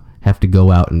to have to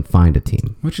go out and find a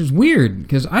team. Which is weird,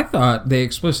 because I thought they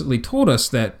explicitly told us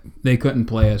that they couldn't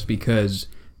play us because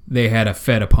they had a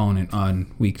Fed opponent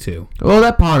on week 2. Well,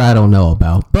 that part I don't know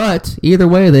about. But either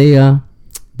way,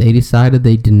 they decided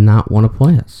they did not want to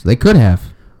play us. They could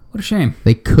have. What a shame.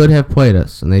 They could have played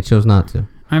us, and they chose not to.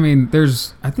 I mean,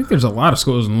 I think there's a lot of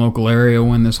schools in the local area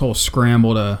when this whole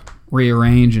scramble to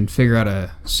rearrange and figure out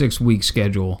a 6-week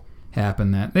schedule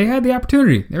happened, that they had the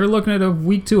opportunity. They were looking at a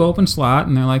week 2 open slot,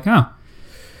 and they're like, oh.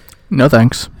 No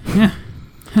thanks. Yeah.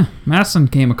 Massillon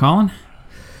came a-calling.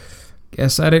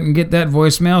 Guess I didn't get that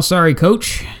voicemail. Sorry,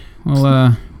 Coach.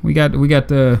 Well, we got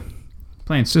the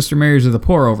playing Sister Mary's of the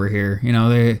Poor over here.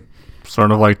 They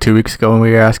Sort of like 2 weeks ago when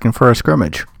we were asking for a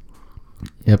scrimmage.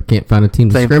 Yep, can't find a team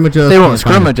to scrimmage us. They won't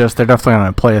scrimmage us. They're definitely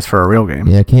going to play us for a real game.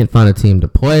 Yeah, can't find a team to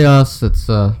play us. It's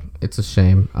a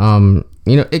shame.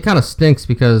 It kind of stinks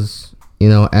because,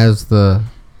 as the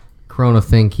Corona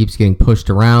thing keeps getting pushed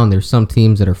around, there's some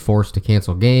teams that are forced to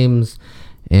cancel games.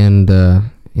 And, I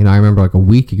remember like a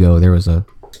week ago, there was a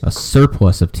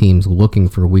surplus of teams looking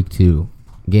for week 2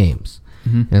 games.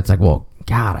 Mm-hmm. And it's like, well,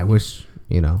 God, I wish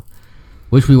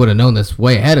we would have known this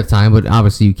way ahead of time, but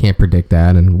obviously you can't predict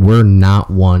that, and we're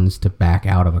not ones to back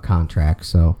out of a contract.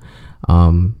 So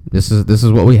this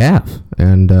is what we have,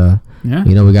 and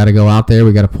we got to go out there,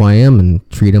 we got to play them and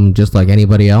treat them just like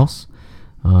anybody else,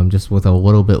 just with a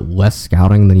little bit less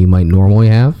scouting than you might normally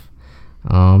have,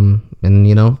 and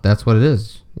that's what it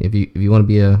is. If you want to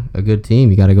be a good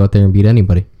team, you got to go out there and beat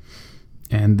anybody.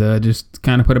 And just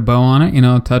kind of put a bow on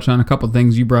it, touch on a couple of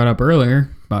things you brought up earlier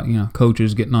about,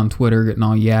 coaches getting on Twitter, getting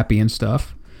all yappy and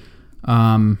stuff.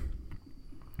 I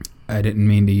didn't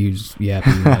mean to use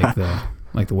yappy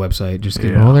like the website. Just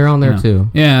kidding. Well, they're on there too.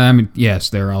 Yeah, I mean, yes,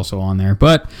 they're also on there.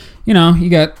 But, you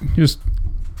got just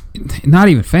not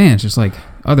even fans, just like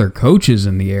other coaches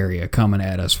in the area coming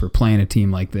at us for playing a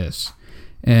team like this.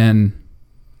 And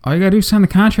all you got to do is sign the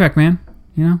contract, man.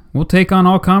 We'll take on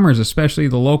all comers, especially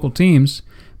the local teams.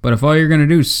 But if all you're going to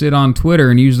do is sit on Twitter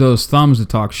and use those thumbs to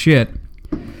talk shit,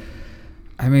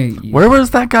 I mean... Where was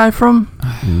that guy from?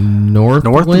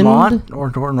 Northmont?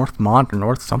 Northmont or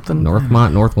North something?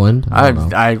 Northmont.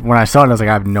 I when I saw it, I was like,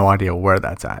 I have no idea where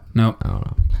that's at. Nope. I don't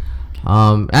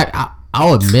know.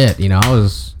 I'll admit, I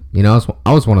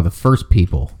was one of the first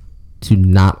people to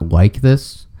not like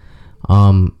this,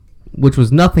 which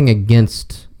was nothing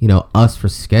against... us for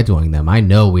scheduling them. I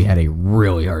know we had a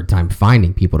really hard time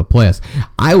finding people to play us.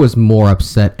 I was more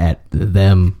upset at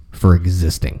them for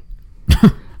existing.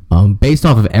 Based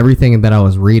off of everything that I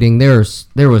was reading, there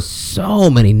was so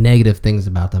many negative things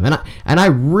about them, and I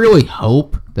really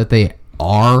hope that they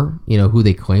are, who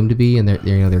they claim to be, and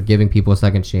they're giving people a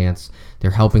second chance.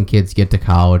 They're helping kids get to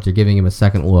college. They're giving them a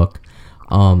second look.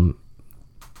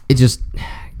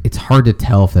 It's hard to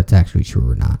tell if that's actually true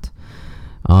or not.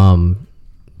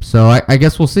 So I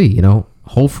guess we'll see.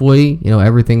 Hopefully,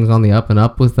 everything's on the up and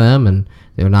up with them, and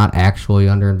they're not actually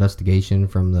under investigation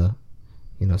from the,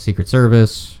 Secret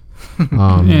Service.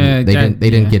 They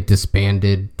didn't get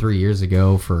disbanded 3 years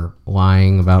ago for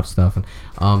lying about stuff.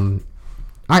 And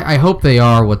I hope they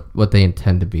are what they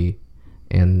intend to be,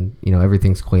 and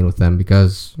everything's clean with them,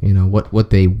 because what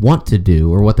they want to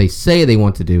do, or what they say they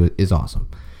want to do, is awesome.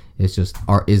 It's just,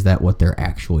 is that what they're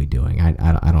actually doing?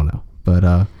 I don't know, but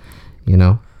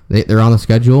they're on the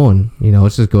schedule, and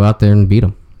let's just go out there and beat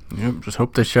them. Yep, just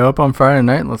hope they show up on Friday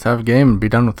night and let's have a game and be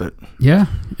done with it. Yeah,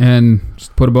 and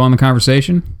just put a bow on the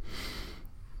conversation.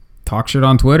 Talk shit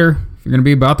on Twitter. If you're gonna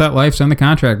be about that life, send the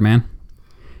contract, man.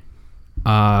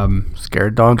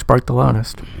 Scared dogs bark the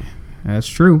loudest. That's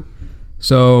true.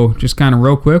 So just kind of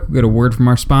real quick, we'll get a word from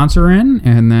our sponsor in,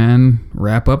 and then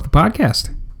wrap up the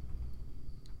podcast.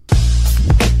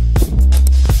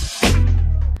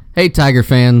 Hey, Tiger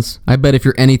fans. I bet if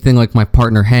you're anything like my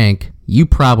partner Hank, you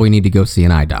probably need to go see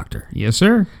an eye doctor. Yes,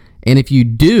 sir. And if you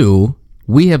do,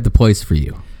 we have the place for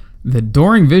you. The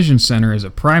Doring Vision Center is a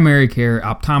primary care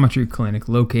optometry clinic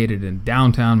located in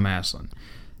downtown Massillon.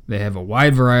 They have a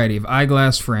wide variety of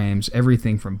eyeglass frames,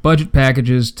 everything from budget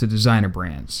packages to designer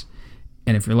brands.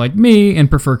 And if you're like me and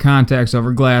prefer contacts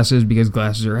over glasses because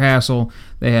glasses are a hassle,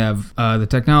 they have the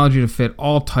technology to fit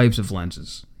all types of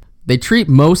lenses. They treat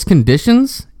most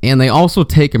conditions, and they also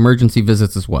take emergency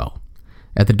visits as well.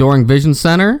 At the Doring Vision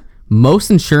Center,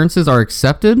 most insurances are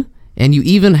accepted, and you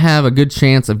even have a good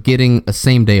chance of getting a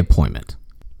same-day appointment.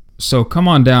 So come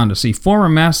on down to see former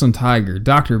Massillon Tiger,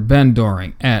 Dr. Ben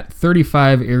Doring, at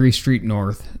 35 Erie Street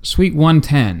North, Suite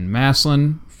 110,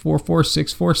 Massillon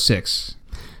 44646.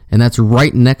 And that's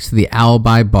right next to the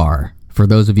Alibi Bar, for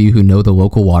those of you who know the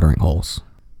local watering holes.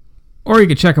 Or you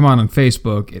can check them out on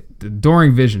Facebook at the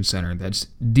Doring Vision Center. That's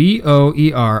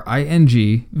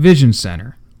DOERING Vision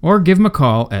Center. Or give them a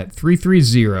call at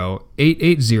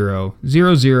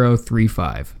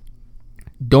 330-880-0035.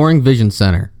 Doring Vision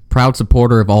Center, proud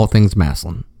supporter of all things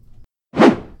Massillon.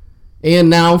 And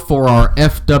now for our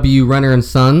FW Renner and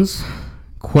Sons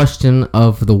question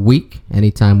of the week.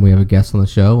 Anytime we have a guest on the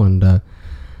show, and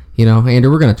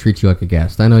Andrew, we're going to treat you like a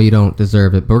guest. I know you don't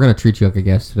deserve it, but we're going to treat you like a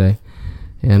guest today.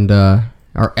 And our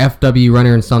FW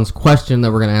Renner and Sons question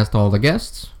that we're going to ask to all the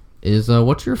guests is,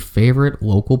 what's your favorite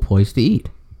local place to eat?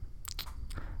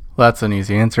 Well, that's an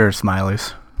easy answer.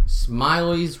 Smiley's.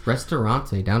 Smiley's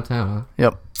Restaurante downtown, huh?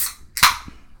 Yep.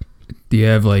 Do you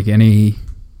have any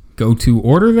go-to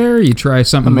order there? You try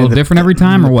something a little different every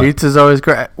time, or what? Pizza's always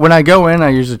great. When I go in, I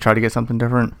usually try to get something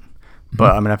different.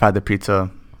 But I've had the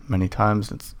pizza many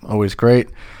times. It's always great.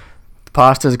 The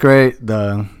pasta's great.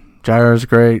 The gyro's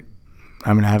great.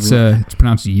 It's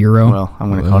pronounced gyro. Well,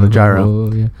 I'm going to call it a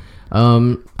gyro. Yeah.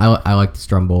 I like the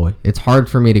Stromboli. It's hard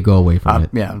for me to go away from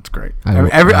it. Yeah, it's great.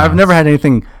 I've never had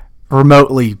anything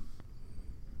remotely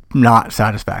not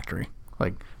satisfactory.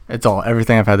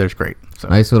 Everything I've had there's great. So.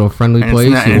 Nice little friendly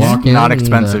place. You walk in. Not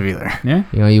expensive either.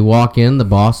 Yeah. You walk in. The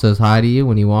boss says hi to you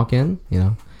when you walk in.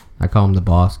 I call him the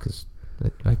boss because,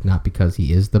 not because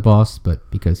he is the boss, but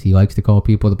because he likes to call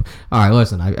people the. All right,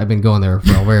 listen. I've been going there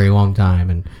for a very long time,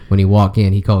 and when you walk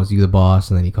in, he calls you the boss,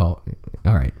 and then he All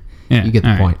right. Yeah. You get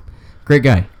the point. Great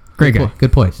guy.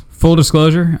 Good place. Full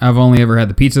disclosure, I've only ever had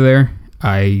the pizza there.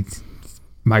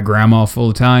 My grandma, full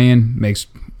Italian, makes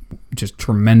just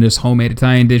tremendous homemade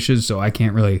Italian dishes, so I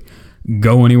can't really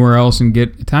go anywhere else and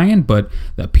get Italian, but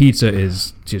the pizza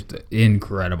is just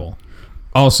incredible.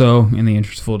 Also, in the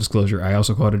interest of full disclosure, I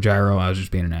also call it a gyro. I was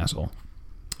just being an asshole.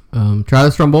 Try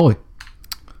the Stromboli.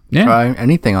 Yeah. Try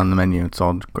anything on the menu. It's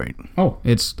all great. Oh,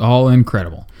 it's all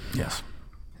incredible. Yes.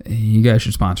 You guys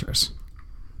should sponsor us.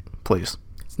 Please.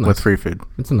 Nice. With free food.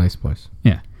 It's a nice place.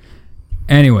 Yeah.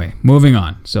 Anyway, moving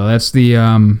on. So that's the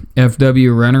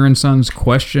FW Renner and Sons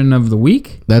question of the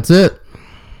week. That's it.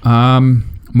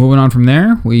 Moving on from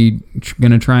there, we're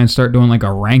going to try and start doing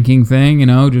a ranking thing,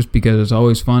 just because it's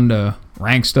always fun to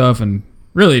rank stuff, and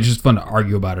really it's just fun to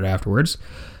argue about it afterwards.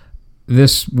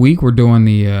 This week we're doing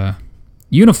the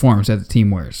uniforms that the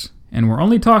team wears, and we're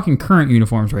only talking current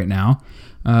uniforms right now.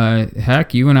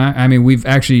 Heck, you and I mean, we've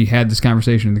actually had this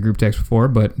conversation in the group text before,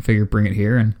 but figure bring it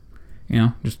here and,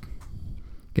 just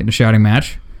get in a shouting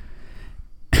match.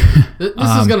 This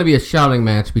is going to be a shouting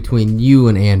match between you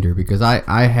and Andrew, because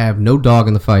I have no dog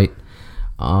in the fight.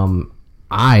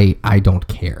 I don't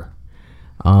care.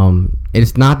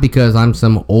 It's not because I'm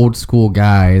some old school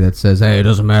guy that says, hey, it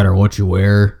doesn't matter what you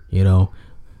wear. You know,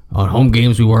 on home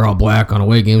games we wear all black, on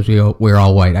away games we wear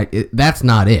all white. That's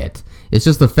not it. It's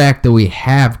just the fact that we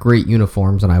have great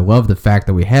uniforms, and I love the fact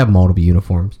that we have multiple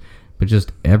uniforms, but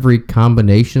just every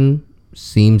combination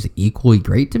seems equally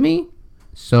great to me.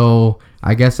 So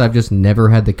I guess I've just never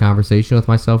had the conversation with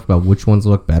myself about which ones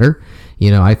look better.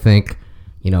 You know, I think,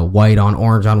 you know, white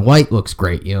on white looks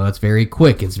great. You know, it's very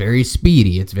quick. It's very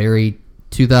speedy. It's very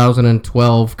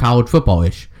 2012 college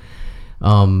football-ish.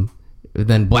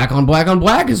 Then black on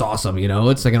black is awesome. You know,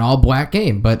 it's like an all-black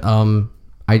game. But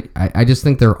I just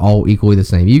think they're all equally the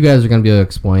same. You guys are going to be able to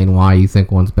explain why you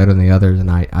think one's better than the others,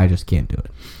 and I just can't do it.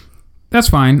 That's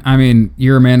fine. I mean,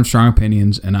 you're a man of strong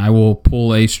opinions, and I will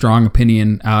pull a strong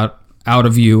opinion out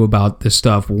of you about this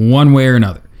stuff one way or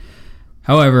another.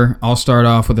 However, I'll start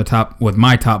off with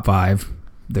my top 5,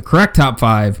 the correct top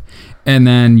 5, and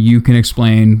then you can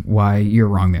explain why you're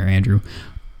wrong there, Andrew.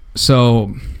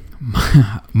 So,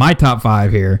 my top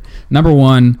 5 here. Number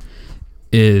 1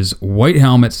 is white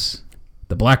helmets,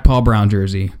 the black Paul Brown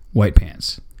jersey, white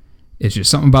pants. It's just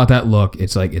something about that look.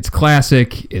 It's like, it's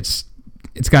classic. It's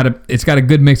got a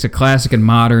good mix of classic and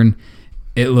modern.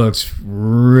 It looks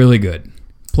really good.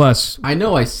 Plus, I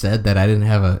know I said that I didn't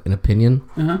have an opinion,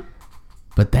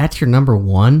 but that's your number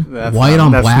 1. That's white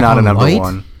on that's black not on a number white.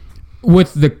 1.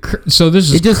 with so this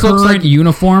is It just looks current like-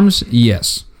 uniforms.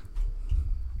 Yes,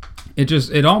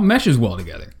 it all meshes well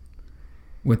together.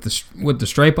 With the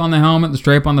stripe on the helmet, the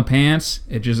stripe on the pants,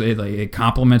 it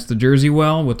complements the jersey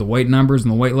well with the white numbers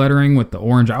and the white lettering with the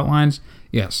orange outlines.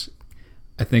 Yes.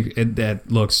 I think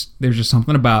there's just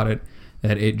something about it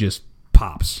that it just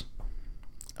pops.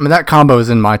 I mean, that combo is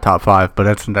in my top 5, but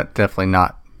that's definitely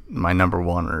not my number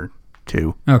 1 or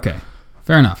 2. Okay,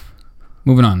 fair enough.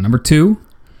 Moving on. Number 2,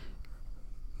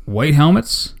 white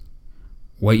helmets,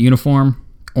 white uniform,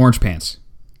 orange pants.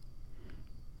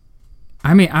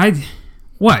 I mean,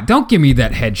 what? Don't give me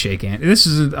that head shake, Ant. This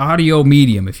is an audio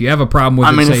medium. If you have a problem with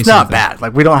it, say it's not something. bad.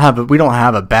 Like we don't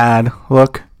have a bad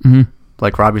look,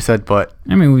 like Robbie said, but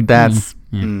I mean, that's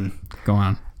go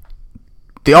on.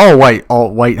 the all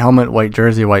white helmet, white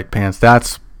jersey, white pants.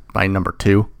 That's my number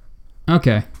 2.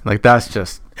 Okay. Like that's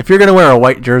just, if you're gonna wear a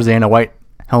white jersey and a white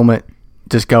helmet,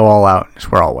 just go all out.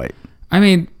 Just wear all white. I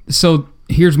mean, so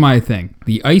here's my thing.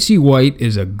 The icy white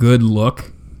is a good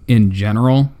look in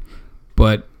general,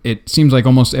 but it seems like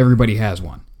almost everybody has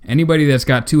one. Anybody that's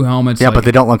got 2 helmets. Yeah, but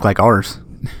they don't look like ours.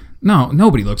 No,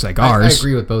 nobody looks like ours. I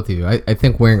agree with both of you. I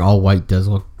think wearing all white does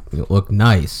look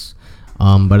nice.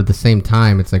 But at the same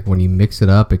time, it's like when you mix it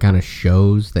up, it kind of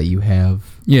shows that you have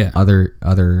other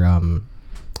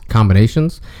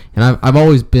combinations. And I've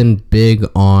always been big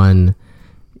on,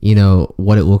 you know,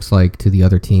 what it looks like to the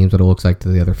other teams, what it looks like to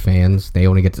the other fans. They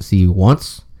only get to see you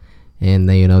once, and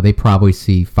they probably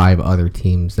see 5 other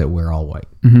teams that wear all white.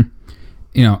 Mm-hmm.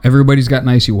 You know, everybody's got an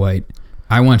icy white.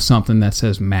 I want something that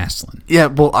says Massillon. Yeah,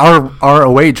 well, our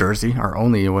away jersey, our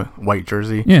only white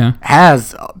jersey,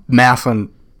 has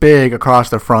Massillon big across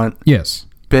the front. Yes,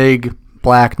 big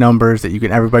black numbers that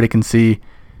everybody can see.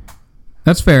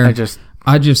 That's fair.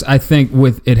 I think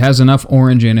with it has enough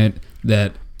orange in it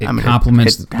that it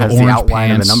complements it has the orange outline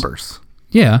pants. and the numbers.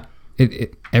 Yeah,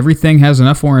 everything has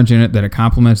enough orange in it that it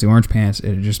complements the orange pants.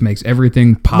 It just makes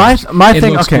everything pop. My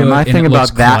thing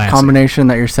about that combination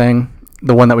that you're saying,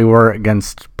 the one that we wore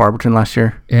against Barberton last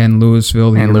year and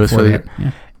Louisville,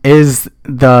 is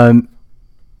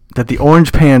that the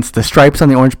orange pants, the stripes on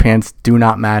the orange pants do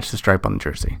not match the stripe on the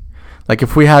jersey. Like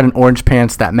if we had an orange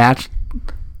pants that matched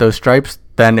those stripes,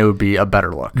 then it would be a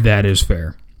better look. That is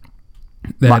fair.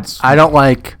 I don't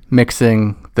like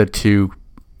mixing the 2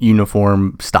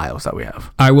 uniform styles that we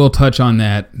have. I will touch on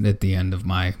that at the end of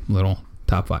my little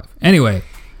top 5. Anyway,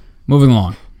 moving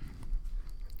along.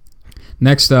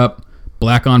 Next up,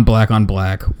 black on black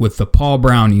with the Paul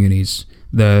Brown unis.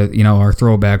 Our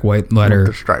throwback white letter.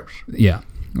 With the stripes. Yeah,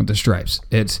 with the stripes.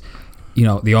 It's,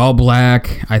 the all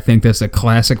black. I think that's a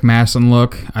classic Massillon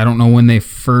look. I don't know when they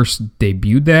first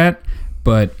debuted that,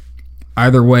 but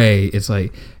either way, it's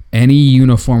like any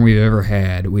uniform we've ever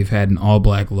had, we've had an all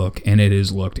black look, and it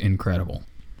has looked incredible.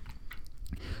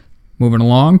 Moving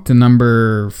along to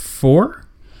number 4,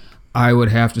 I would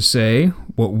have to say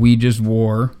what we just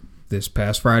wore this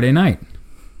past Friday night.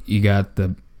 You got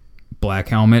the black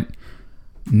helmet,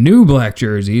 new black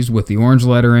jerseys with the orange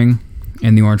lettering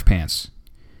and the orange pants.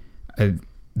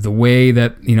 The way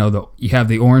that you have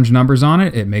the orange numbers on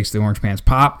it, it makes the orange pants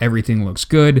pop. Everything looks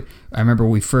good. I remember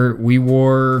we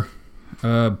wore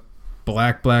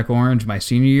black orange my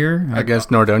senior year against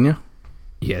Nordonia.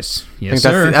 Yes, I think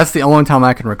sir. That's the only time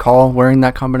I can recall wearing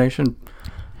that combination.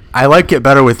 I like it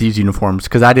better with these uniforms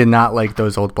because I did not like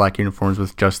those old black uniforms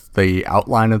with just the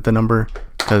outline of the number.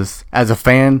 Because as a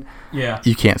fan,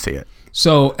 you can't see it.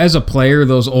 So as a player,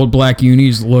 those old black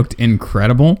unis looked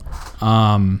incredible.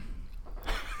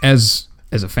 As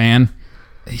a fan,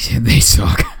 they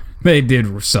suck. They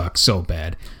did suck so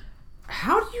bad.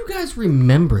 How do you guys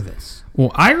remember this?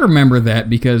 Well, I remember that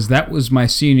because that was my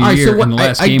senior year in the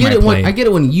last game I played. I get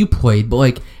it when you played, but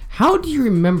like, how do you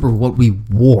remember what we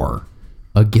wore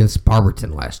against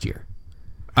Barberton last year?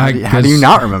 How do you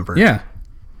not remember? Yeah.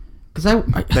 Because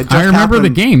I remember the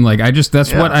game. Like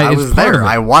that's what I was there.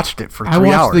 I watched it for 3 hours.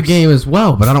 I watched the game as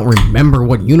well, but I don't remember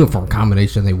what uniform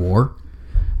combination they wore.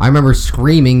 I remember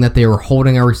screaming that they were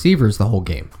holding our receivers the whole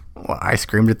game. Well, I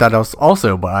screamed at that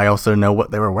also, but I also know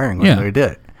what they were wearing when they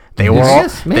did. They were all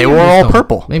all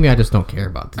purple. Maybe I just don't care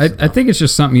about this. I think it's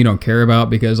just something you don't care about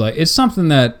because like it's something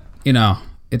that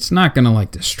it's not gonna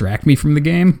like distract me from the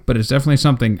game, but it's definitely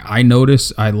something I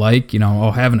notice. I like.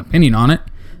 I'll have an opinion on it.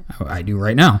 I do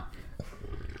right now.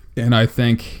 And I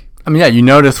think... I mean, yeah, you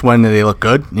notice when they look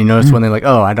good. You notice when they're like,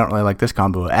 oh, I don't really like this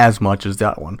combo as much as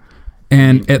that one.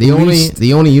 And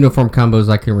the only uniform combos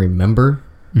I can remember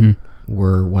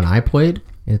were when I played.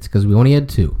 It's because we only had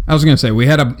two. I was going to say, we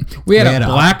had a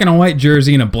black and a white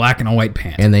jersey and a black and a white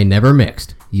pant. And they never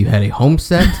mixed. You had a home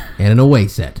set and an away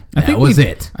set. That was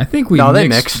it. I think we they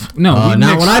mixed. No,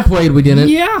 not when I played, we didn't.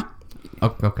 Yeah.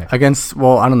 Oh, okay. Against,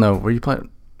 well, I don't know. Were you playing?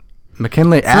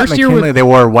 McKinley, at McKinley, they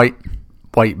wore white,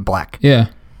 black. Yeah.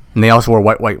 And they also wore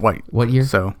white. What year?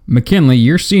 So McKinley,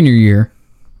 your senior year,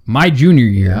 my junior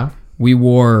year, we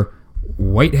wore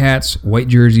white hats, white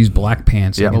jerseys, black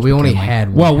pants. Yeah, but we only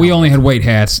had we only had white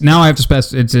hats. Now I have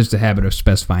to it's just a habit of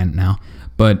specifying it now.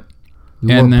 But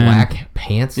we wore black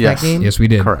pants that game? Yes, we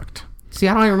did. Correct. See,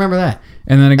 I don't even remember that.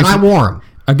 And then I wore them.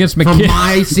 Against McKinley. From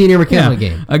my senior McKinley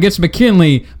game. Against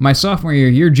McKinley, my sophomore year,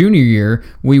 your junior year,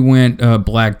 we went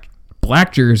black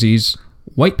jerseys,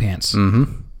 white pants.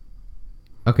 Mm-hmm.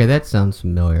 Okay, that sounds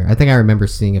familiar. I think I remember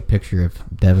seeing a picture of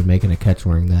Devin making a catch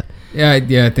wearing that. Yeah,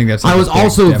 I think that's... I was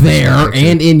also there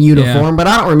and in uniform, but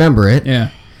I don't remember it. Yeah.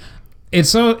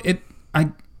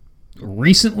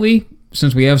 Recently,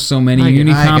 since we have so many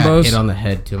uni combos... I got hit on the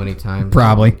head too many times.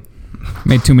 Probably.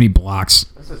 Made too many blocks.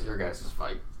 This is your guys'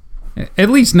 fight. At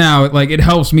least now, it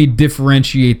helps me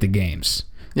differentiate the games.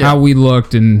 Yeah. How we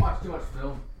looked and... Watch too much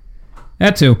film.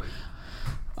 That too.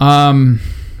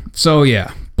 So,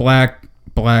 yeah. Black,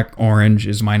 orange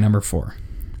is my number 4.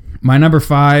 My number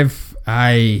 5,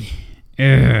 I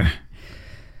don't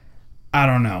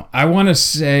know. I want to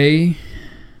say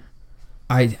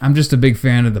I'm just a big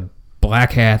fan of the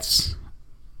black hats,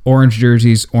 orange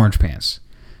jerseys, orange pants.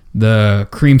 The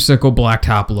creamsicle black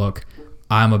top look,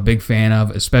 I'm a big fan of,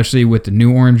 especially with the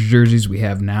new orange jerseys we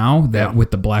have now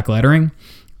with the black lettering.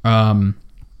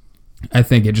 I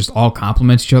think it just all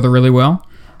complements each other really well.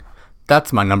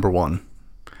 That's my number 1.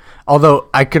 Although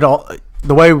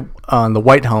the way the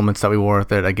white helmets that we wore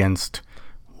with it against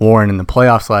Warren in the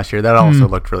playoffs last year, that also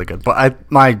looked really good. But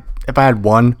if I had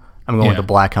one, I'm going with the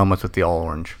black helmets with the all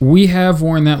orange. We have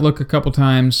worn that look a couple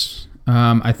times.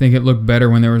 I think it looked better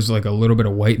when there was like a little bit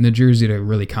of white in the jersey to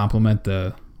really complement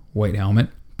the white helmet.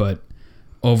 But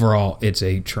overall, it's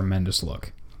a tremendous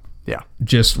look. Yeah.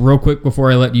 Just real quick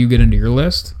before I let you get into your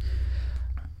list,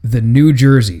 the new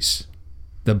jerseys,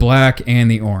 the black and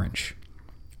the orange.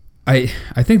 I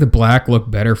think the black looked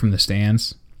better from the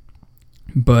stands,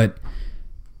 but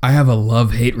I have a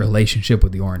love-hate relationship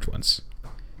with the orange ones.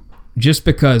 Just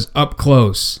because up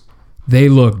close, they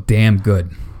look damn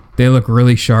good. They look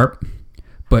really sharp,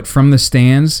 but from the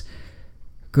stands,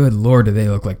 good Lord, do they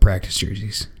look like practice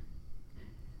jerseys.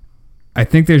 I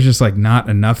think there's just not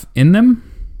enough in them.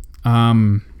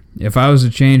 If I was to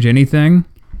change anything,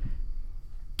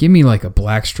 give me a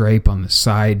black stripe on the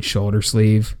side shoulder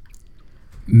sleeve.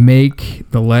 Make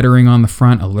the lettering on the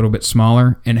front a little bit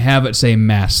smaller and have it say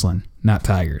Massillon, not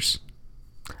Tigers.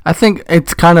 I think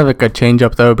it's kind of a change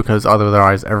up though, because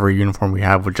otherwise every uniform we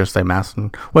have would just say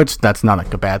Massillon, which that's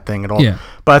not a bad thing at all. Yeah.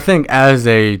 But I think as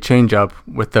a change up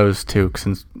with those two,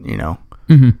 since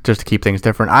just to keep things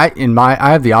different,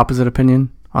 I have the opposite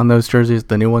opinion on those jerseys,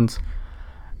 the new ones.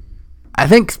 I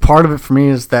think part of it for me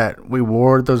is that we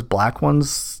wore those black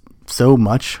ones so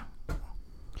much.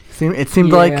 It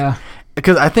seemed like.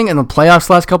 Because I think in the playoffs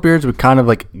last couple years, we kind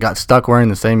of got stuck wearing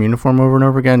the same uniform over and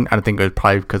over again. I think it was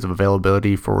probably because of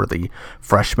availability for the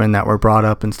freshmen that were brought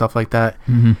up and stuff like that.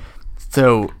 Mm-hmm.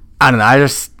 So, I don't know. I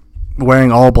just, wearing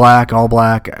all black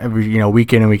every,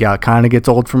 week in and week out kind of gets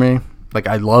old for me.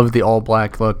 I love the all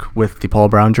black look with the Paul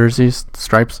Brown jerseys, the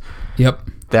stripes. Yep.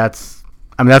 That's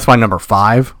my number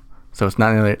 5. So it's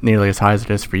not nearly as high as it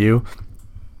is for you.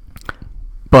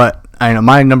 But I know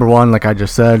my number one, like I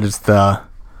just said, is the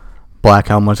black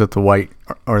helmets with the white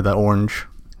or the orange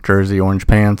jersey, orange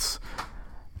pants.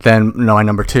 Then my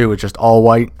number two is just all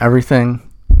white everything.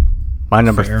 My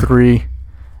number three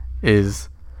is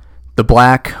the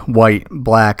black, white,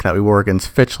 black that we wore against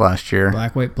Fitch last year.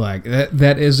 Black, white, black.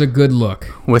 That is a good look.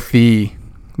 With the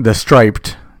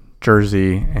striped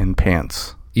jersey and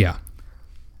pants. Yeah.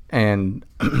 And,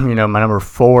 my number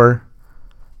four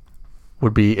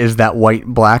is that white,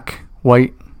 black,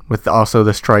 white with also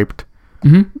the striped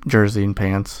jersey and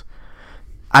pants.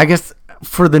 I guess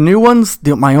for the new ones,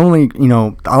 my only,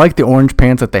 I like the orange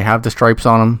pants that they have the stripes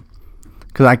on them.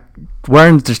 Because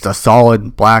wearing just a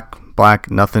solid black,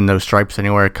 nothing, no stripes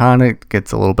anywhere, it kind of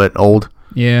gets a little bit old.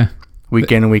 Yeah.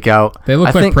 Week in and week out. They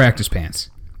look like practice pants.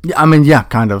 Yeah,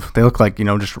 kind of. They look like,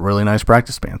 just really nice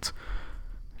practice pants.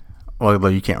 Although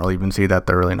you can't really even see that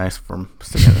they're really nice from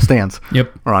sitting in the stands.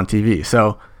 Yep. Or on TV.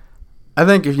 So I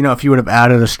think if you would have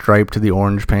added a stripe to the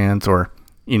orange pants or,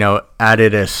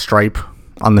 added a stripe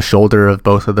on the shoulder of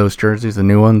both of those jerseys, the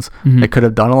new ones, it could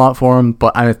have done a lot for them,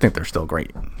 but I think they're still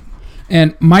great.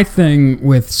 And my thing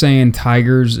with saying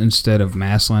Tigers instead of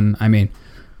Massillon,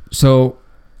 so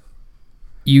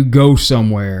you go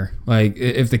somewhere, like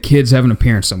if the kids have an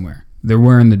appearance somewhere, they're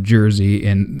wearing the jersey,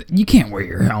 and you can't wear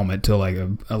your helmet to like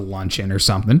a luncheon or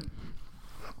something,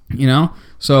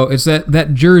 So it's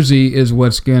that jersey is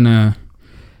what's gonna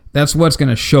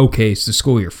showcase the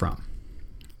school you're from.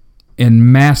 And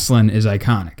Massillon is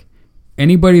iconic.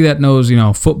 Anybody that knows,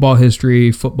 football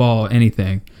history, football,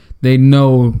 anything, they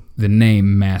know the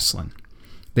name Massillon.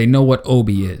 They know what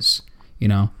Obi is,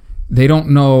 They don't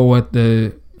know what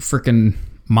the freaking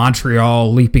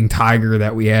Montreal Leaping Tiger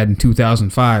that we had in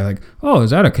 2005. Like, oh,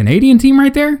 is that a Canadian team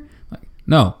right there? Like,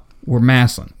 no, we're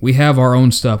Massillon. We have our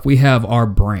own stuff. We have our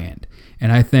brand.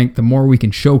 And I think the more we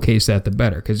can showcase that, the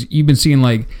better. Because you've been seeing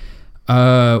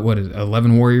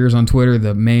 11 Warriors on Twitter,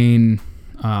 the main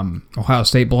Ohio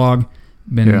State blog.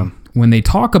 When they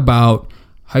talk about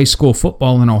high school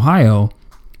football in Ohio,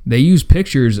 they use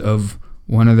pictures of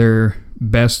one of their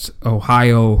best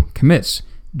Ohio commits,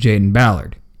 Jaden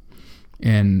Ballard.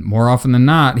 And more often than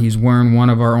not, he's wearing one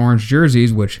of our orange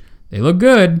jerseys, which they look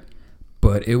good,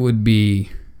 but it would be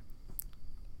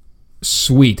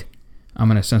sweet. I'm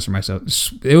going to censor myself.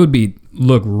 It would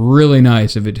look really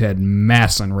nice if it had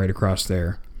Massillon right across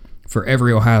there for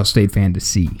every Ohio State fan to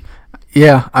see.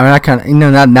 Yeah, I kind of,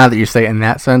 now that you say it in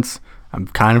that sense, I'm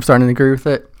kind of starting to agree with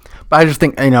it. But I just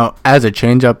think, as a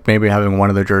change-up, maybe having one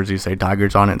of the jerseys say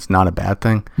Tigers on it's not a bad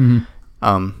thing.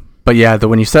 Mm-hmm. But yeah,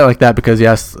 when you say it like that, because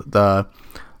yes, a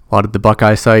lot of the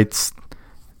Buckeye sites,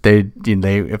 they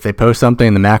if they post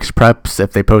something, the Max Preps,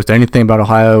 if they post anything about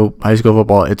Ohio high school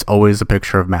football, it's always a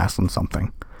picture of Massillon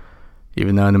something.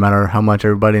 Even though no matter how much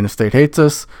everybody in the state hates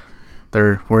us,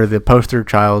 we're the poster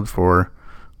child for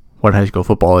what high school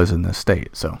football is in this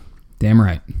state. So damn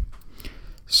right.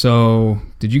 So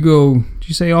did you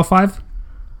say all five?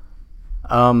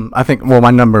 I think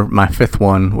my fifth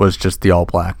one was just the all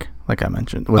black. Like I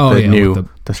mentioned, with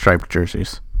the striped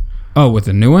jerseys. Oh, with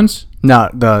the new ones? No,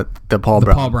 the Paul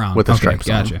Brown. Paul Brown. With the stripes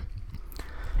gotcha.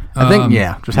 on I think,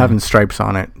 just having stripes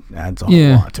on it adds a whole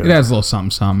lot to it. It adds a little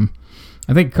something.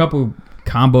 I think a couple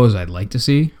combos I'd like to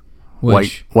see.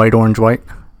 White, orange, white.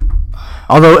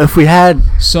 Although if we had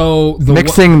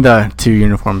mixing the two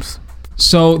uniforms.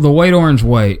 So the white, orange,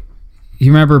 white.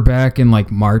 You remember back in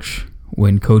March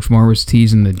when Coach Moore was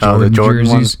teasing the Jordan jerseys?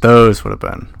 Ones, those would have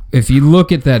been. If you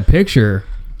look at that picture,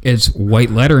 it's white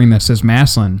lettering that says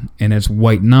Massillon, and it's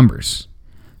white numbers.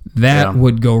 That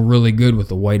would go really good with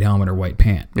the white helmet or white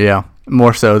pant. Yeah,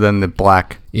 more so than the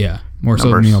black. Yeah, more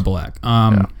numbers. So than black.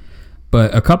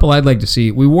 But a couple I'd like to see.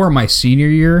 We wore my senior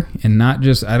year, and not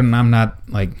just I'm not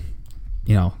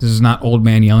this is not old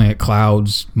man yelling at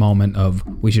clouds moment of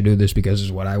we should do this because this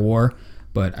is what I wore.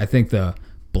 But I think the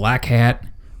black hat,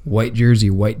 white jersey,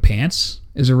 white pants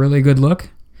is a really good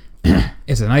look.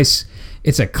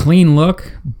 It's a clean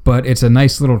look, but it's a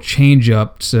nice little change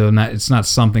up. So it's not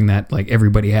something that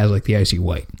everybody has like the icy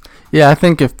white. Yeah, I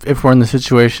think if we're in the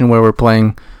situation where we're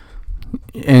playing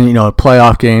in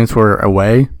playoff games, we're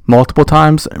away multiple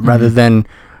times rather than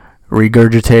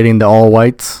regurgitating the all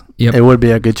whites. Yep. It would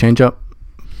be a good change up.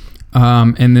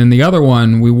 And then the other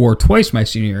one we wore twice my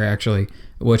senior year actually,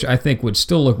 which I think would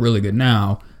still look really good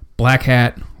now. Black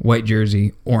hat, white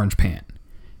jersey, orange pant.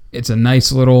 It's a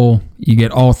nice little, you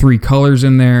get all three colors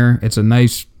in there. It's a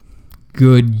nice,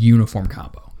 good uniform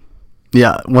combo.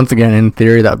 Yeah, once again, in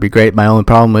theory, that would be great. My only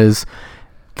problem is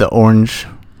the orange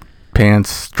pants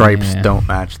stripes don't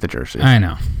match the jersey. I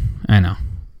know.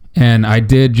 And I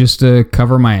did, just to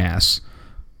cover my ass,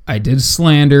 I did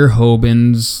slander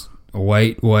Hoban's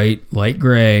white, light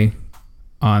gray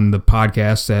on the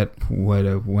podcast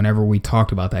whenever we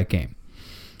talked about that game.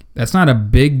 That's not a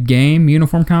big game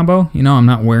uniform combo. I'm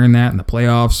not wearing that in the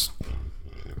playoffs,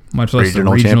 much less the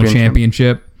regional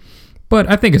championship. But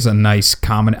I think it's a nice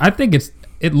combination. I think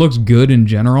it looks good in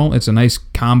general. It's a nice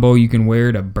combo you can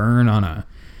wear to burn on a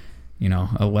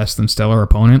less than stellar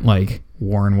opponent like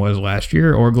Warren was last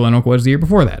year or Glen Oak was the year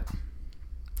before that.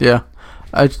 Yeah.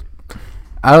 I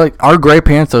like our gray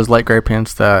pants, those light gray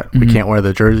pants that we can't wear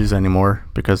the jerseys anymore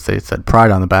because they said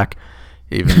Pride on the back,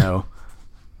 even though,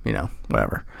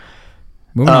 whatever.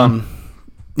 Moving on.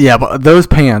 Yeah, but those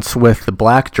pants with the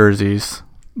black jerseys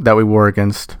that we wore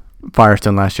against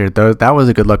Firestone last year, that was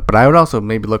a good look. But I would also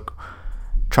maybe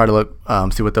try to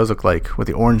see what those look like with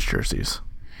the orange jerseys,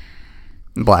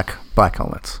 black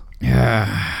helmets.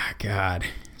 Yeah, God.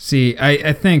 See,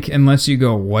 I think unless you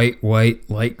go white,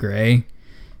 light gray,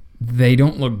 they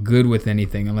don't look good with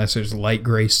anything unless there's light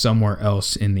gray somewhere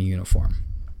else in the uniform,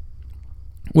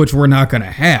 which we're not going to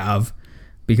have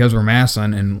because we're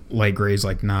Massillon and light gray is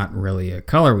like not really a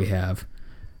color we have.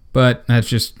 But that's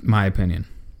just my opinion.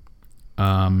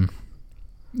 You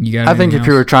got? I think if else?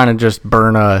 you were trying to just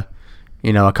burn a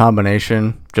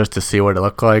combination just to see what it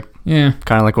looked like, yeah,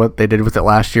 kind of like what they did with it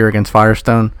last year against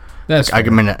Firestone. That's I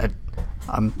mean,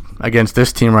 I'm against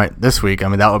this team right this week. I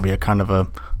mean, that would be a kind of a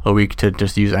week to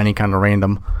just use any kind of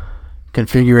random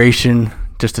configuration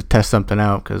just to test something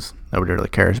out because nobody really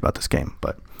cares about this game.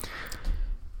 But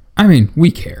I mean,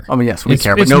 we care. I mean, yes, we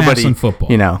care, but it's nobody. Massillon football.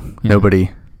 Nobody.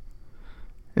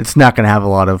 It's not going to have a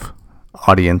lot of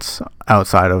audience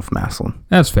outside of Massillon.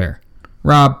 That's fair.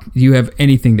 Rob, do you have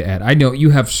anything to add? I know you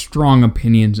have strong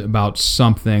opinions about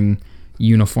something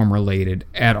uniform related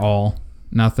at all.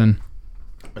 Nothing?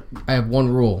 I have one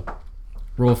rule.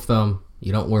 Rule of thumb,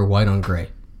 you don't wear white on gray.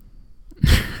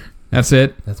 That's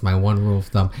it? That's my one rule of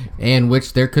thumb. And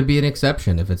which there could be an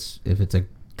exception if it's a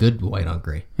good white on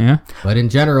gray. Yeah. But in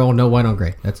general, no white on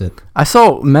gray. That's it. I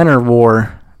saw Menor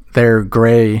wore their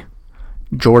gray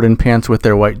Jordan pants with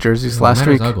their white jerseys last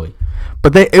week. Ugly.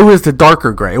 But it was the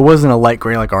darker gray. It wasn't a light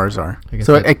gray like ours are.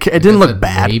 So it didn't look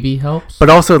bad. Maybe helps. But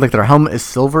also, like, their helmet is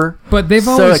silver. But they've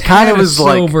always had a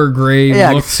silver gray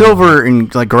Yeah, look. silver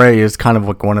and like gray is kind of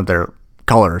like one of their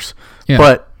colors. Yeah.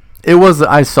 But it was,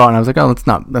 I saw it and I was like, oh,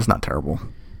 that's not terrible.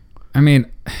 I mean,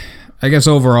 I guess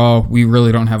overall, we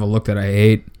really don't have a look that I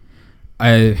hate.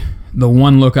 The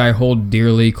one look I hold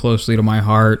dearly, closely to my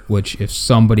heart, which if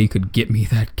somebody could get me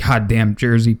that goddamn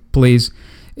jersey, please,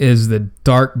 is the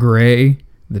dark gray,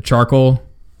 the charcoal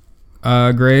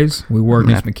grays. We wore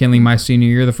against McKinley my senior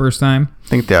year the first time. I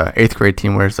think the 8th grade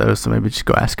team wears those, so maybe just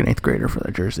go ask an 8th grader for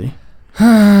their jersey.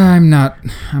 I'm not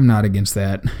against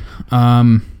that.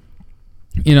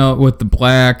 With the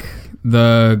black,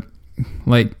 the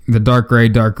dark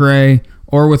gray,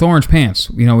 or with orange pants.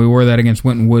 We wore that against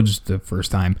Winton Woods the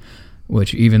first time,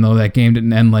 which even though that game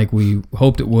didn't end like we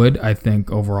hoped it would, I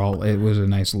think overall it was a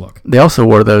nice look. They also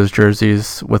wore those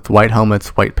jerseys with white helmets,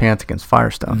 white pants against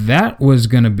Firestone. That was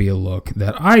going to be a look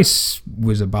that I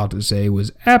was about to say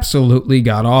was absolutely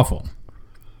god-awful.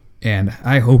 And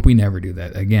I hope we never do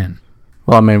that again.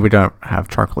 Well, I mean, we don't have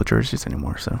charcoal jerseys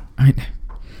anymore, so.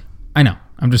 I know.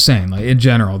 I'm just saying, like, in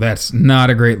general, that's not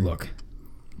a great look.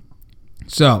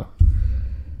 So,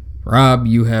 Rob,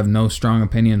 you have no strong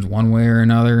opinions one way or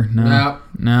another? No,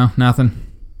 nothing?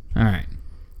 All right.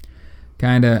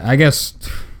 Kind of, I guess,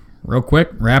 real quick,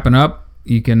 wrapping up,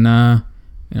 you can,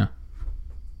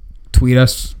 tweet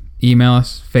us, email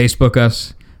us, Facebook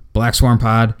us, Black Swarm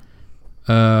Pod,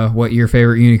 what your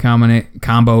favorite uni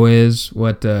combo is,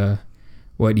 what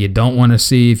you don't want to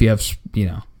see, if you have,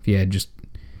 if you just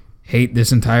hate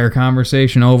this entire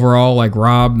conversation overall, like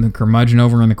Rob, the curmudgeon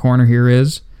over in the corner here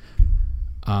is.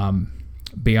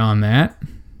 Beyond that,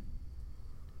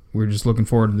 we're just looking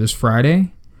forward to this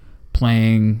Friday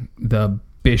playing the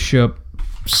Bishop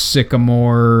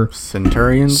Sycamore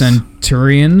Centurions.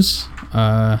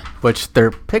 Which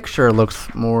their picture looks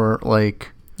more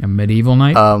like a medieval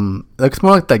knight. Looks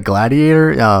more like the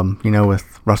Gladiator,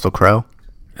 with Russell Crowe.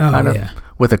 Oh, yeah.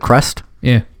 With a crest.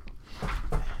 Yeah.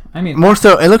 I mean,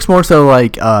 it looks more so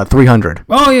like 300.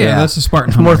 Oh yeah, that's a Spartan.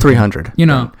 It's more 300.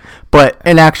 But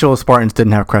in actual Spartans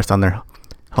didn't have crest on their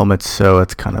helmets, so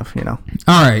it's kind of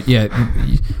All right, yeah.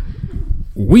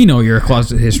 We know you're a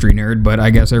closet history nerd, but I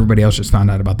guess everybody else just found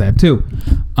out about that too.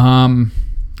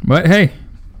 But hey,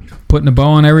 putting a bow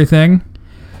on everything.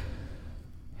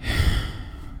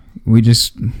 We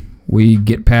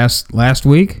get past last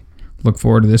week. Look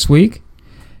forward to this week.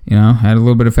 Had a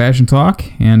little bit of fashion talk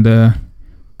and.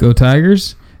 Go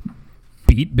Tigers.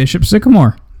 Beat Bishop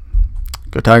Sycamore.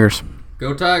 Go Tigers.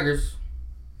 Go Tigers.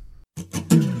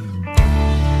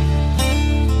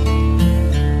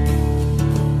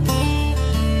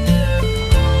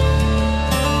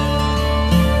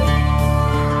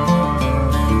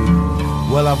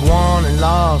 Well, I've won and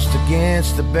lost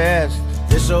against the best.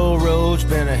 This old road's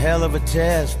been a hell of a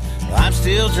test. I'm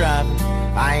still driving,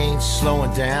 I ain't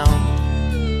slowing down.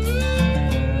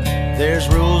 There's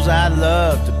rules I'd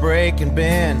love to break and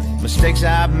bend, mistakes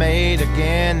I've made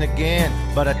again and again.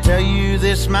 But I tell you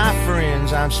this, my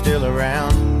friends, I'm still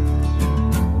around.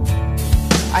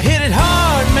 I hit it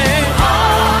hard, man,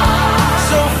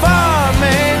 so far,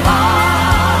 man.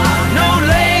 No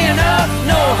laying up,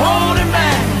 no holding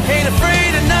back. Ain't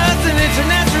afraid of nothing, it's a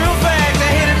natural fact. I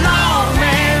hit it long,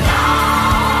 man,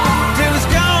 till it's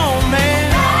gone, man.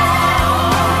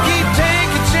 Keep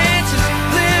taking chances,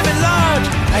 living large.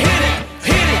 I hit it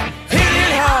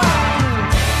hard.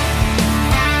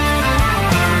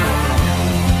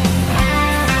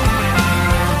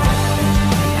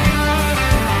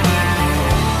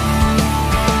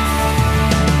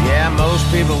 Yeah, most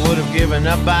people would have given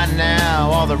up by now.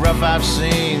 All the rough I've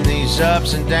seen, these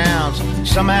ups and downs,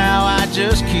 somehow I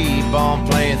just keep on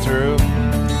playing through.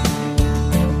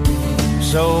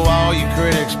 So all you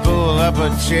critics, pull up a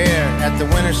chair at the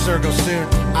winner's circle soon.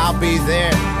 I'll be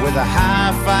there with a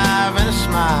high five and a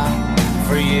smile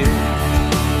for you.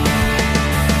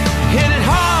 Hit it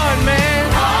hard, man,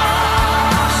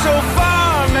 so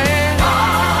far, man.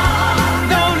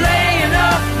 No laying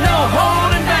up, no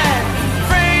holding back.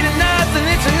 Afraid of nothing,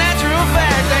 it's a natural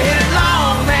fact. I hit it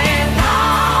long, man,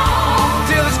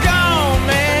 till it's gone,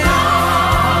 man.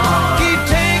 Keep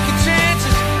taking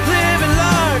chances, living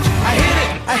large. I hit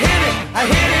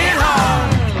it hard.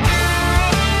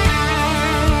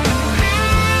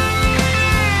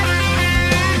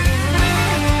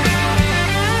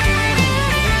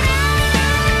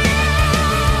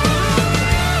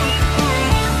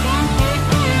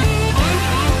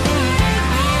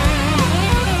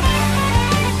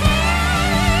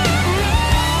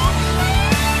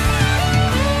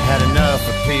 Had enough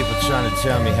of people trying to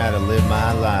tell me how to live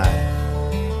my life.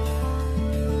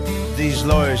 These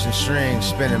lawyers and strings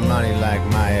spending money like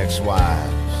my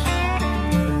ex-wives.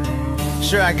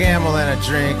 Sure, I gamble and I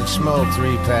drink and smoke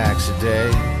 3 packs a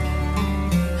day.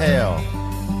 Hell,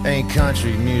 ain't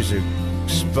country music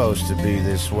supposed to be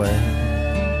this way?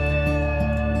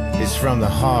 It's from the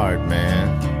heart,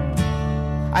 man.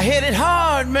 I hit it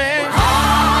hard, man.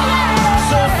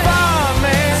 So far,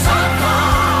 man.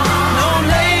 No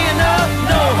laying up,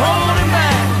 no holding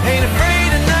back. Ain't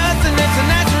afraid of nothing, it's a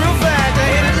natural fact. I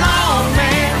hit it long,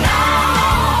 man,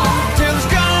 till it's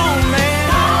gone, man.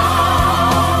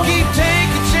 Keep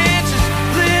taking chances,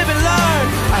 living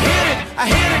large. I hit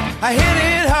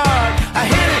it hard. I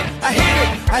hit it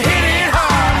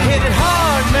hard. I hit it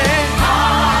hard, man.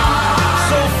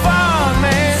 So far,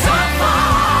 man.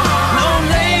 No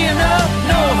laying up,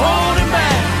 no holding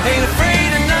back. Ain't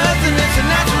afraid of nothing, it's a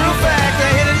natural fact. I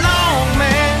hit it long,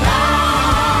 man,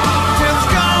 till it's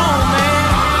gone, man.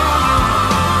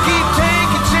 Keep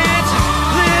taking chances,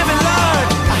 living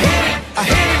large. I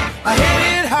hit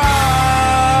it hard.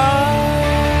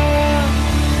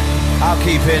 I'll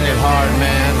keep hitting it hard,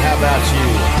 man. How about you?